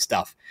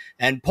stuff.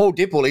 And Paul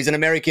Dipple, he's an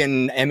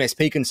American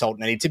MSP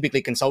consultant, and he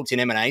typically consults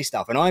in M&A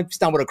stuff. And I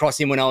stumbled across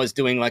him when I was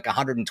doing like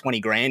 120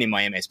 grand in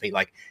my MSP,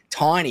 like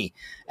tiny.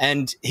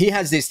 And he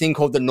has this thing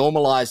called the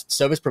normalized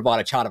service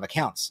provider chart of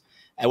accounts,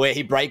 where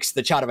he breaks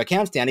the chart of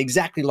accounts down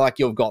exactly like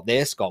you've got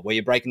there, Scott, where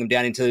you're breaking them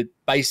down into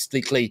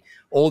basically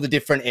all the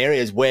different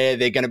areas where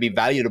they're going to be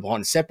valued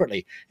upon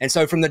separately. And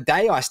so from the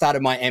day I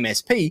started my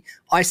MSP,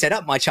 I set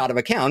up my chart of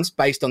accounts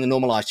based on the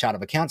normalized chart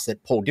of accounts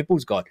that Paul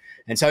Dipple's got.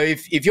 And so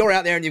if you're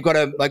out there and you've got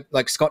a,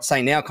 like Scott's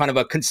saying now, kind of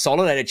a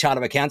consolidated chart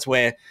of accounts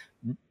where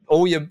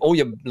all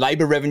your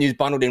labor revenues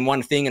bundled in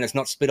one thing and it's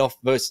not split off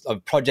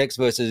of projects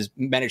versus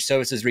managed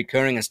services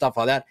recurring and stuff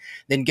like that,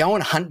 then go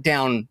and hunt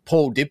down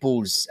Paul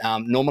Dipple's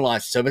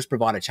normalized service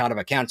provider chart of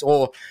accounts.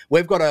 Or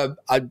we've got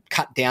a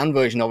cut down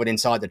version of it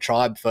inside the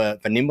tribe for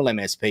nimble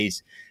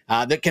MSPs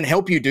that can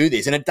help you do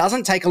this. And it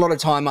doesn't take a lot of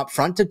time up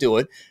front to do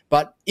it,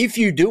 but if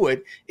you do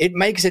it, it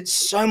makes it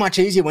so much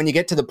easier when you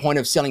get to the point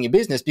of selling your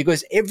business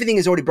because everything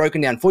is already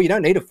broken down for you. You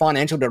don't need a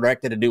financial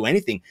director to do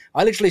anything.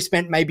 I literally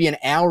spent maybe an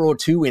hour or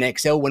two in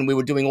Excel when we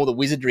were doing all the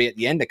wizardry at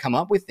the end to come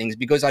up with things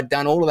because I'd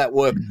done all of that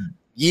work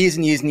years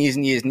and years and years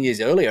and years and years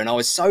earlier. And I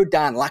was so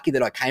darn lucky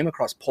that I came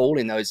across Paul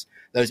in those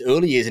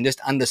early years and just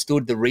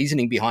understood the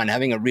reasoning behind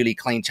having a really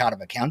clean chart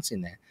of accounts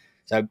in there.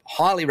 So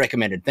highly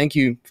recommended. Thank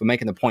you for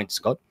making the point,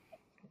 Scott.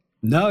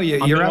 No,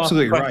 you're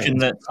absolutely right.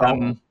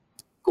 I'm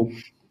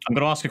going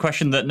to ask a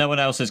question that no one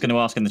else is going to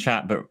ask in the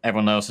chat, but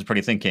everyone else is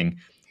probably thinking,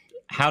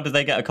 how did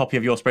they get a copy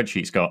of your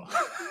spreadsheet, Scott?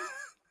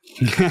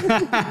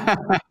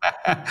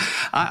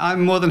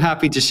 I'm more than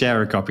happy to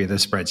share a copy of the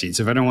spreadsheet.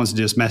 So if anyone wants to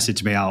just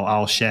message me,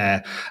 I'll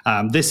share.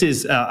 This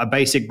is a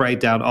basic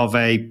breakdown of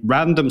a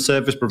random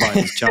service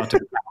provider's chart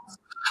of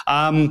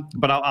accounts.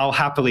 But I'll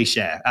happily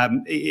share.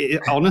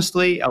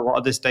 Honestly, a lot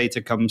of this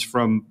data comes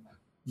from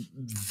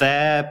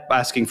they're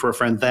asking for a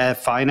friend, their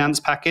finance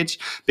package,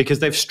 because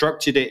they've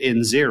structured it in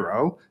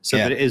Xero so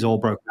that it is all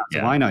broken out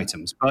to line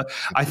items. But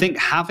I think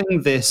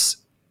having this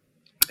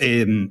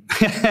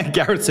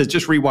Gareth says,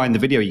 just rewind the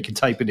video. You can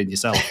type it in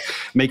yourself,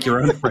 make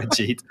your own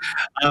spreadsheet.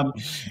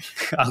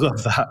 I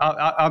love that.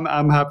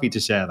 I'm happy to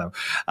share though.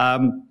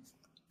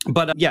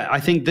 But I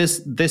think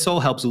this all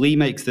helps. Lee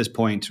makes this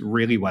point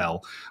really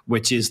well,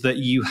 which is that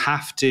you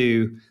have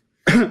to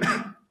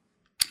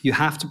you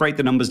have to break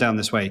the numbers down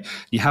this way.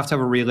 You have to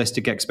have a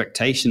realistic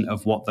expectation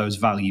of what those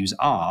values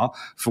are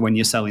for when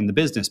you're selling the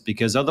business,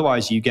 because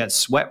otherwise you get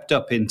swept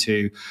up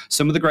into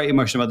some of the great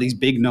emotion about these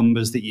big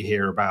numbers that you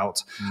hear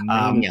about,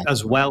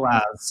 as well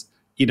as,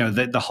 you know,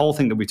 the whole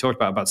thing that we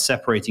talked about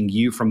separating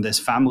you from this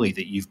family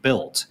that you've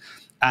built.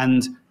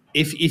 And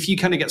if you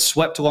kind of get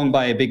swept along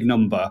by a big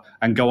number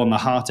and go on the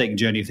heartache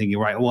journey thinking,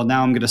 right, well,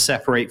 now I'm going to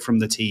separate from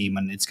the team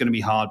and it's going to be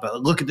hard,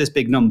 but look at this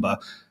big number.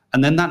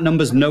 And then that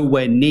number's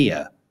nowhere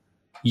near.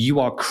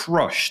 You are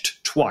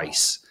crushed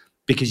twice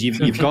because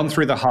you've gone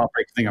through the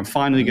heartbreak thing. I'm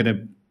finally going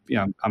to, you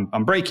know,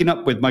 I'm breaking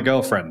up with my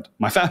girlfriend,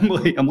 my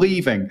family, I'm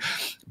leaving.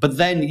 But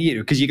then, you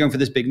know, because you're going for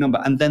this big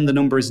number, and then the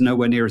number is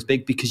nowhere near as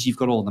big because you've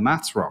got all the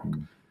maths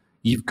wrong.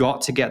 You've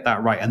got to get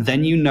that right. And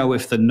then you know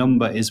if the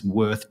number is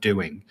worth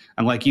doing.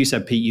 And like you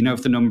said, Pete, you know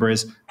if the number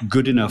is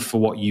good enough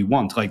for what you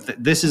want. Like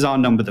this is our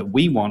number that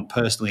we want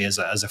personally as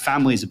a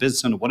family, as a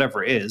business owner,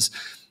 whatever it is.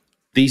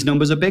 These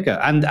numbers are bigger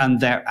and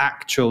they're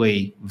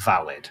actually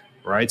valid.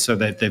 Right, so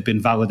they've been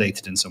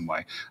validated in some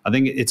way. I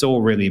think it's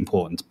all really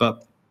important.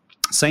 But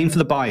same for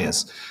the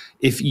buyers.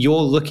 If you're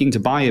looking to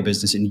buy a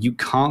business and you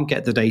can't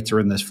get the data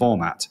in this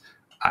format,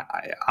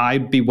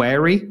 I'd be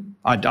wary.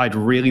 I'd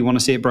really want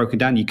to see it broken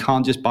down. You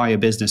can't just buy a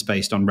business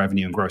based on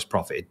revenue and gross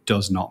profit. It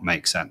does not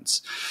make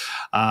sense.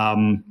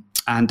 And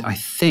I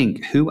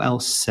think, who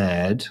else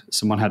said,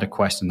 someone had a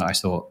question that I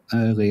saw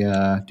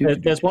earlier.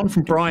 There's one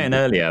from Brian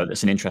earlier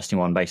that's an interesting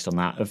one based on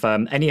that. Of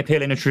any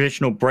appeal in a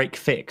traditional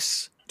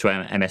break-fix to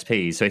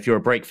MSPs. So if you're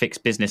a break-fix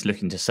business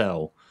looking to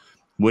sell,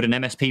 would an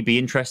MSP be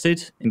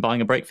interested in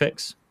buying a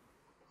break-fix?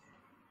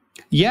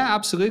 Yeah,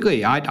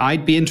 absolutely.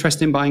 I'd be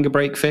interested in buying a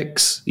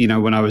break-fix. You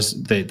know, when I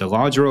was the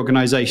larger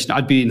organization,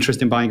 I'd be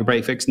interested in buying a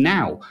break-fix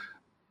now.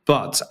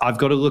 But I've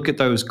got to look at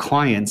those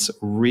clients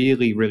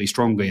really, really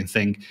strongly and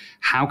think,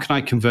 how can I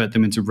convert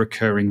them into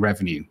recurring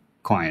revenue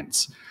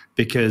clients?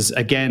 Because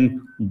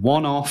again,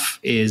 one-off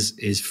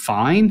is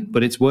fine,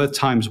 but it's worth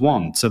times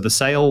one. So the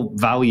sale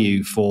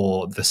value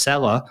for the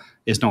seller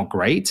is not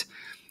great.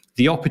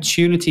 The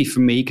opportunity for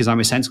me, because I'm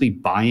essentially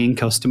buying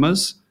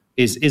customers,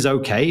 is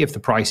okay if the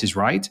price is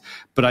right.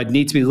 But I'd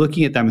need to be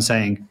looking at them and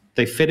saying,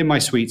 they fit in my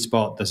sweet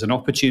spot. There's an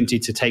opportunity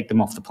to take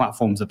them off the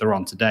platforms that they're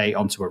on today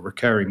onto a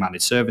recurring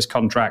managed service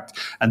contract.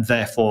 And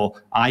therefore,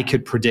 I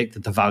could predict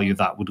that the value of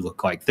that would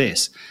look like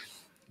this.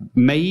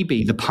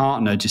 Maybe the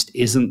partner just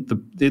isn't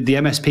the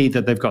MSP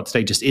that they've got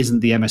today just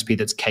isn't the MSP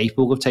that's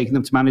capable of taking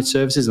them to managed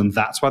services, and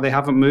that's why they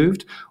haven't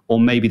moved. Or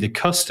maybe the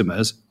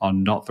customers are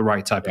not the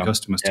right type of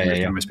customers to move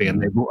to MSP,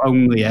 and they will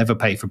only ever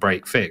pay for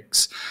break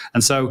fix.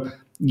 And so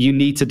you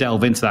need to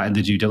delve into that in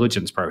the due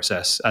diligence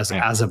process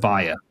as a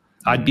buyer.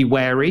 I'd be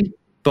wary,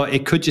 but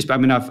it could just, I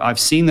mean, I've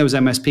seen those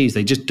MSPs,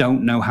 they just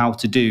don't know how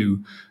to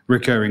do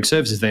recurring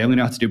services. They only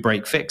know how to do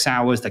break fix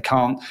hours. They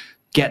can't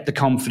get the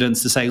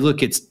confidence to say,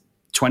 look, it's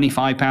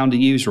 £25 a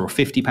user or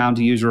 £50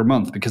 a user a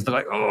month, because they're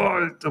like,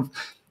 oh.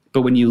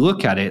 But when you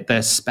look at it,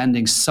 they're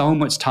spending so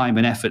much time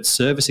and effort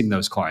servicing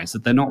those clients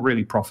that they're not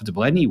really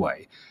profitable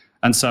anyway.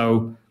 And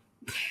so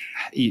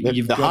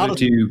you've got to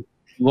do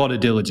a lot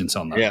of diligence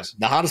on those. Yeah.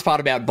 The hardest part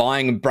about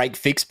buying a break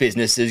fix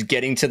business is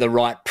getting to the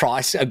right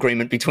price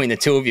agreement between the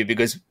two of you,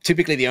 because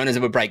typically the owners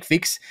of a break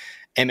fix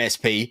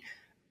MSP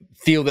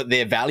feel that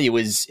their value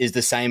is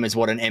the same as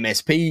what an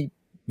MSP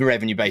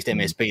revenue-based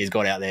MSP has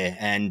got out there.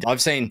 And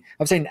I've seen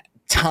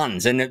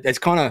tons, and it's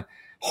kind of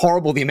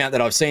horrible the amount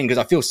that I've seen, because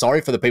I feel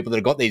sorry for the people that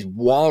have got these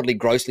wildly,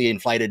 grossly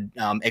inflated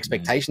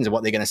expectations of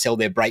what they're going to sell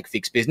their break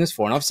fix business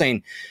for. And I've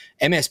seen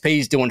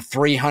MSPs doing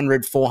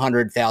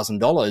 $300,000,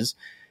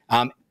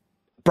 $400,000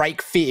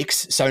 break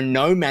fix, so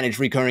no managed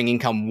recurring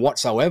income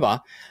whatsoever,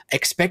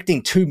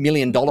 expecting $2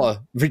 million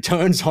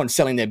returns on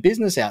selling their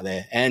business out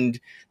there. And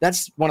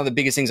that's one of the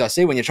biggest things I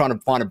see when you're trying to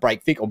find a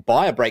break fix or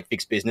buy a break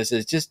fix business,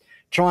 is just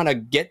trying to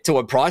get to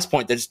a price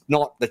point that's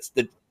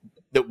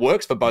that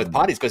works for both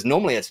parties, because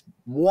normally it's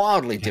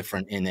wildly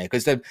different in there,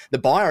 because the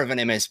buyer of an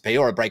MSP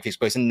or a break fix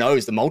person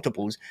knows the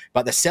multiples,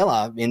 but the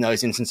seller in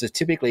those instances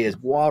typically is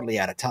wildly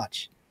out of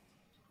touch.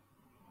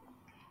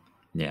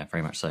 Yeah,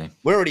 very much so.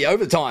 We're already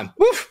over time.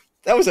 Woof,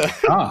 that was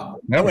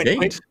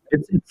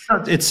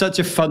it's such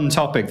a fun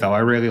topic, though. I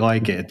really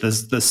like it.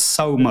 There's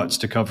so much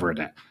to cover in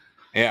it.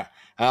 Yeah.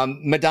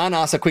 Madan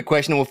asks a quick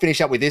question, and we'll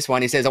finish up with this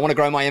one. He says, I want to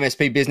grow my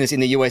MSP business in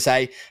the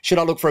USA. Should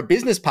I look for a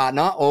business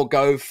partner or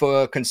go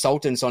for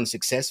consultants on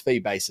success fee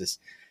basis?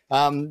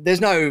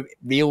 There's no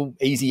real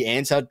easy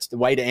answer, the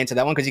way to answer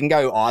that one, because you can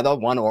go either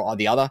one or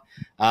the other.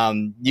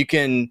 You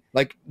can,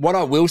 like, what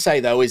I will say,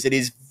 though, is it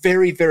is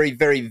very, very,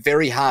 very,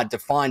 very hard to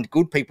find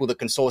good people that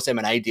can source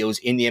M&A deals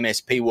in the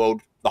MSP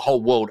world, the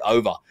whole world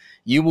over.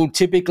 You will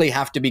typically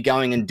have to be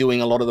going and doing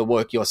a lot of the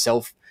work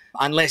yourself,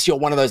 unless you're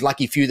one of those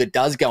lucky few that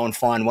does go and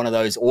find one of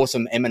those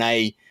awesome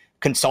M&A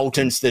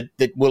consultants that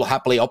will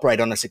happily operate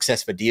on a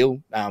success for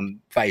deal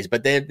phase.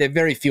 But they're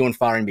very few and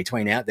far in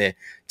between out there.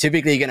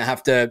 Typically, you're going to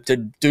have to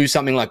do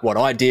something like what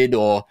I did,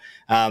 or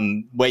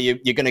where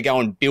you're going to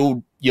go and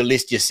build your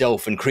list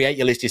yourself and create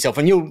your list yourself.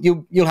 And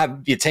you'll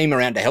have your team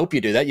around to help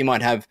you do that. You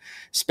might have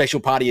special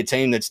part of your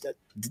team that's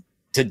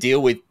to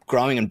deal with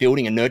growing and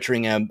building and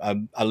nurturing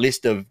a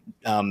list of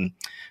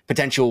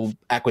potential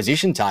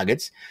acquisition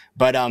targets,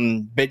 but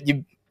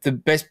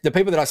the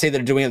people that I see that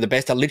are doing it the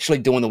best are literally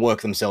doing the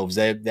work themselves.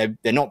 They're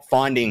not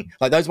finding,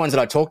 like those ones that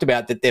I talked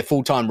about, that their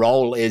full-time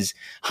role is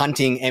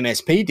hunting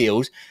MSP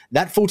deals.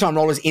 That full-time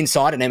role is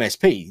inside an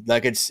MSP.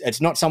 Like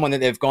it's not someone that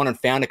they've gone and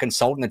found a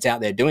consultant that's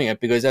out there doing it,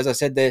 because as I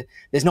said,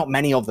 there's not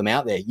many of them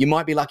out there. You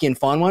might be lucky and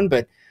find one,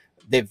 but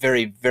they're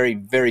very, very,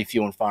 very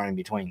few and far in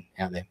between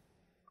out there.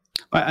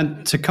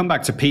 And to come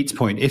back to Pete's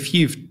point, if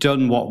you've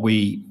done what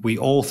we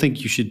all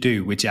think you should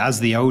do, which as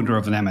the owner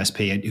of an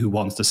MSP who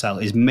wants to sell,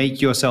 is make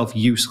yourself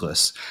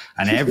useless,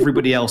 and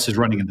everybody else is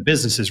running and the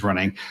business is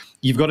running,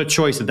 you've got a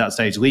choice at that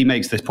stage. Lee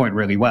makes this point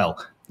really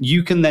well.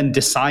 You can then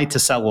decide to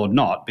sell or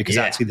not, because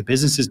actually the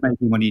business is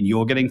making money and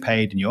you're getting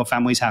paid and your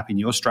family's happy and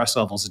your stress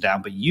levels are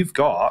down, but you've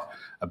got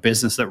a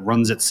business that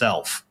runs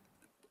itself.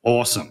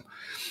 Awesome.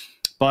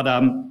 But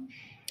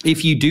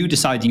if you do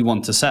decide you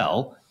want to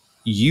sell,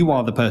 you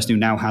are the person who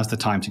now has the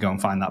time to go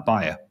and find that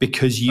buyer,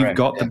 because you've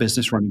got the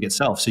business running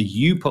itself. So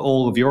you put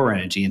all of your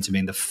energy into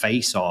being the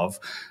face of,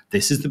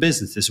 this is the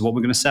business, this is what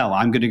we're going to sell.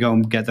 I'm going to go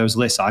and get those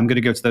lists. I'm going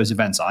to go to those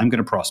events. I'm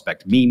going to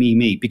prospect.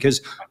 Me.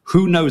 Because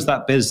who knows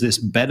that business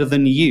better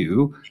than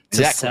you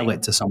to sell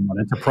it to someone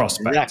and to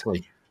prospect?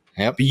 Exactly.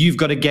 Yep. But you've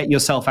got to get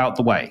yourself out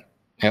the way.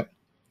 Yep.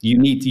 You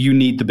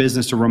need the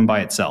business to run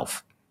by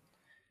itself.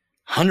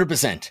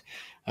 100%.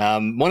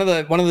 One of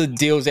the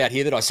deals out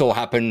here that I saw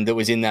happen that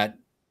was in that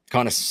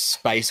kind of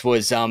space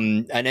was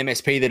an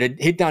MSP that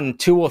he'd done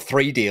 2 or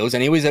 3 deals,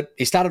 and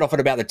he started off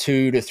at about the $2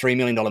 to $3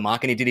 million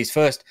mark, and he did his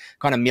first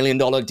kind of $1 million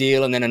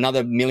deal, and then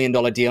another $1 million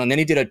deal, and then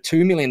he did a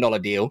 $2 million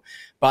deal.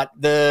 But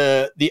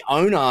the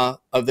owner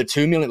of the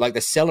 $2 million, like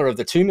the seller of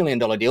the $2 million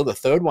deal, the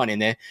third one in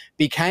there,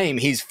 became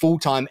his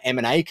full-time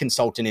M&A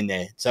consultant in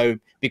there. So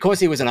because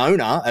he was an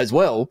owner as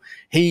well,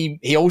 he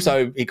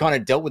kind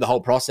of dealt with the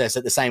whole process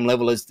at the same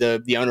level as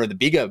the owner of the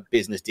bigger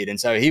business did. And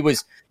so he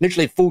was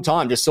literally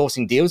full-time just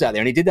sourcing deals out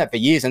there. And he did that for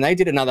years. And they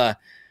did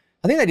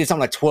I think they did something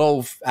like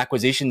 12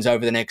 acquisitions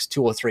over the next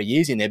 2 or 3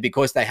 years in there,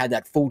 because they had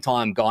that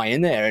full-time guy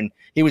in there. And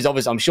he was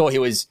obviously, I'm sure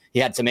he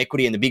had some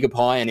equity in the bigger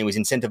pie, and he was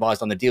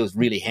incentivized on the deals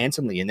really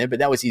handsomely in there. But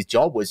that was his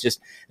job, was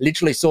just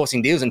literally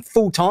sourcing deals, and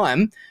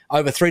full-time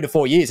over 3 to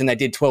 4 years. And they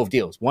did 12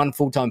 deals. One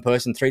full-time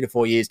person, 3 to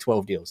 4 years,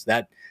 12 deals.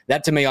 That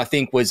to me, I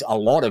think, was a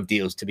lot of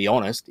deals, to be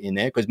honest, in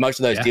there, because most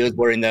of those deals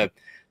were in the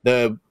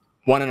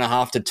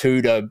 $1.5 to $2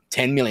 to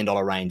 $10 million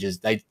ranges.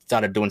 They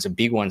started doing some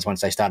big ones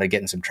once they started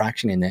getting some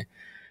traction in there.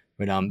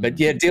 But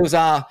yeah, deals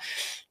are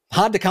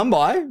hard to come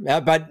by,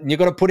 but you've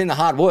got to put in the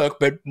hard work.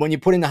 But when you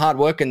put in the hard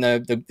work and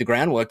the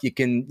groundwork, you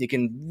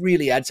can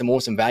really add some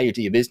awesome value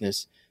to your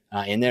business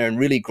in there and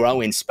really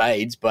grow in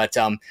spades. But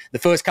the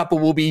first couple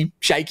will be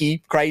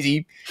shaky,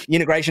 crazy. The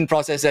integration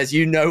process, as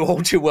you know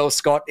all too well,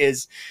 Scott,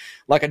 is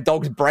like a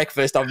dog's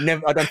breakfast. I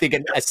don't think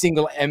a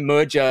single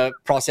merger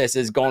process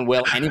has gone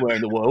well anywhere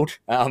in the world.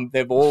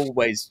 They've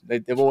always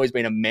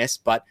been a mess,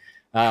 but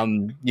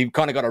you've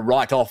kind of got to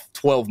write off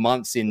 12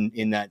 months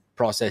in that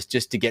process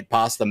just to get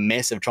past the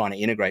mess of trying to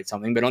integrate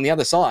something. But on the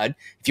other side,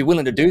 if you're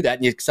willing to do that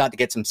and you start to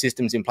get some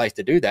systems in place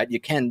to do that, you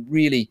can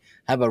really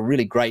have a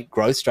really great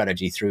growth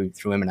strategy through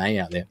M&A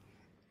out there.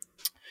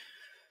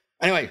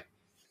 Anyway,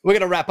 we're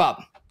going to wrap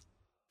up.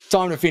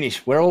 Time to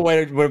finish. We're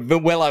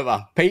well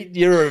over. Pete,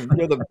 you're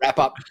the wrap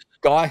up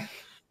guy.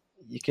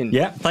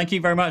 Yeah, thank you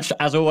very much.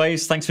 As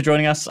always, thanks for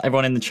joining us,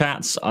 everyone in the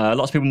chats.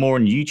 Lots of people more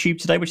on YouTube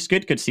today, which is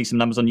good. Good to see some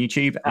numbers on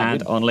YouTube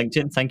and on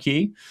LinkedIn. Thank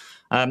you.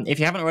 If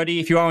you haven't already,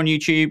 if you are on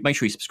YouTube, make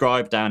sure you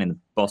subscribe down in the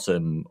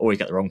bottom, always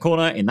get the wrong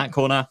corner, in that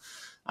corner.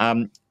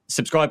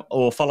 Subscribe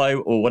or follow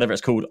or whatever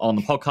it's called on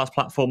the podcast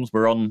platforms.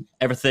 We're on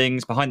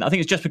everything's behind. I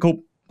think it's just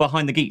called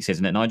Behind the Geeks,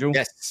 isn't it, Nigel?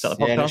 Yes. Is that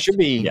the podcast?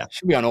 Yeah, it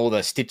should be on all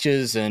the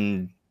Stitchers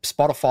and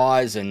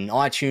Spotify's and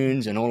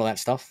iTunes and all of that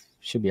stuff.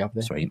 Should be up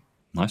there. Sweet.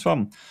 Nice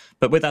one.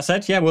 But with that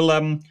said, yeah, we're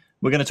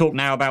going to talk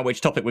now about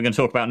which topic we're going to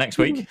talk about next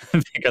week.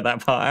 Figure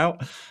that part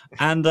out.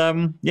 And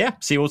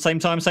see you all same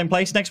time, same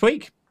place next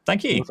week.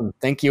 Thank you. Awesome.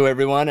 Thank you,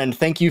 everyone. And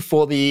thank you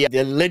for the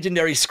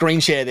legendary screen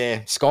share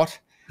there, Scott.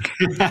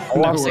 I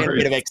love seeing a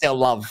bit of Excel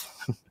love.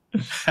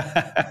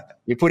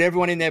 You put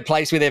everyone in their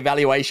place with their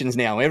valuations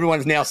now.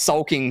 Everyone's now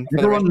sulking.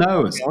 Everyone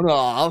knows.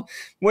 Oh,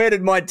 where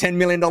did my $10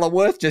 million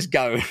worth just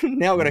go?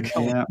 Now I've got to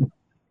come. Yeah.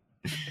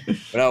 But,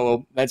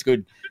 well, that's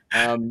good.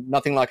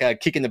 Nothing like a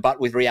kick in the butt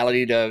with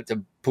reality to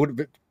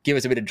give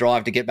us a bit of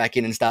drive to get back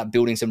in and start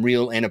building some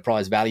real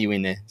enterprise value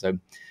in there. So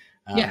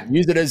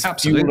use it as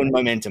fuel and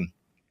momentum.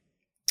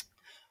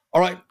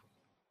 All right.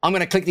 I'm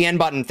going to click the end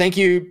button. Thank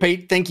you,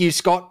 Pete. Thank you,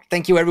 Scott.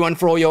 Thank you, everyone,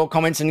 for all your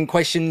comments and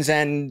questions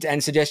and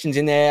suggestions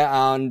in there.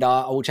 And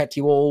I will chat to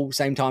you all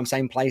same time,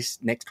 same place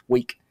next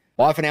week.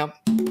 Bye for now.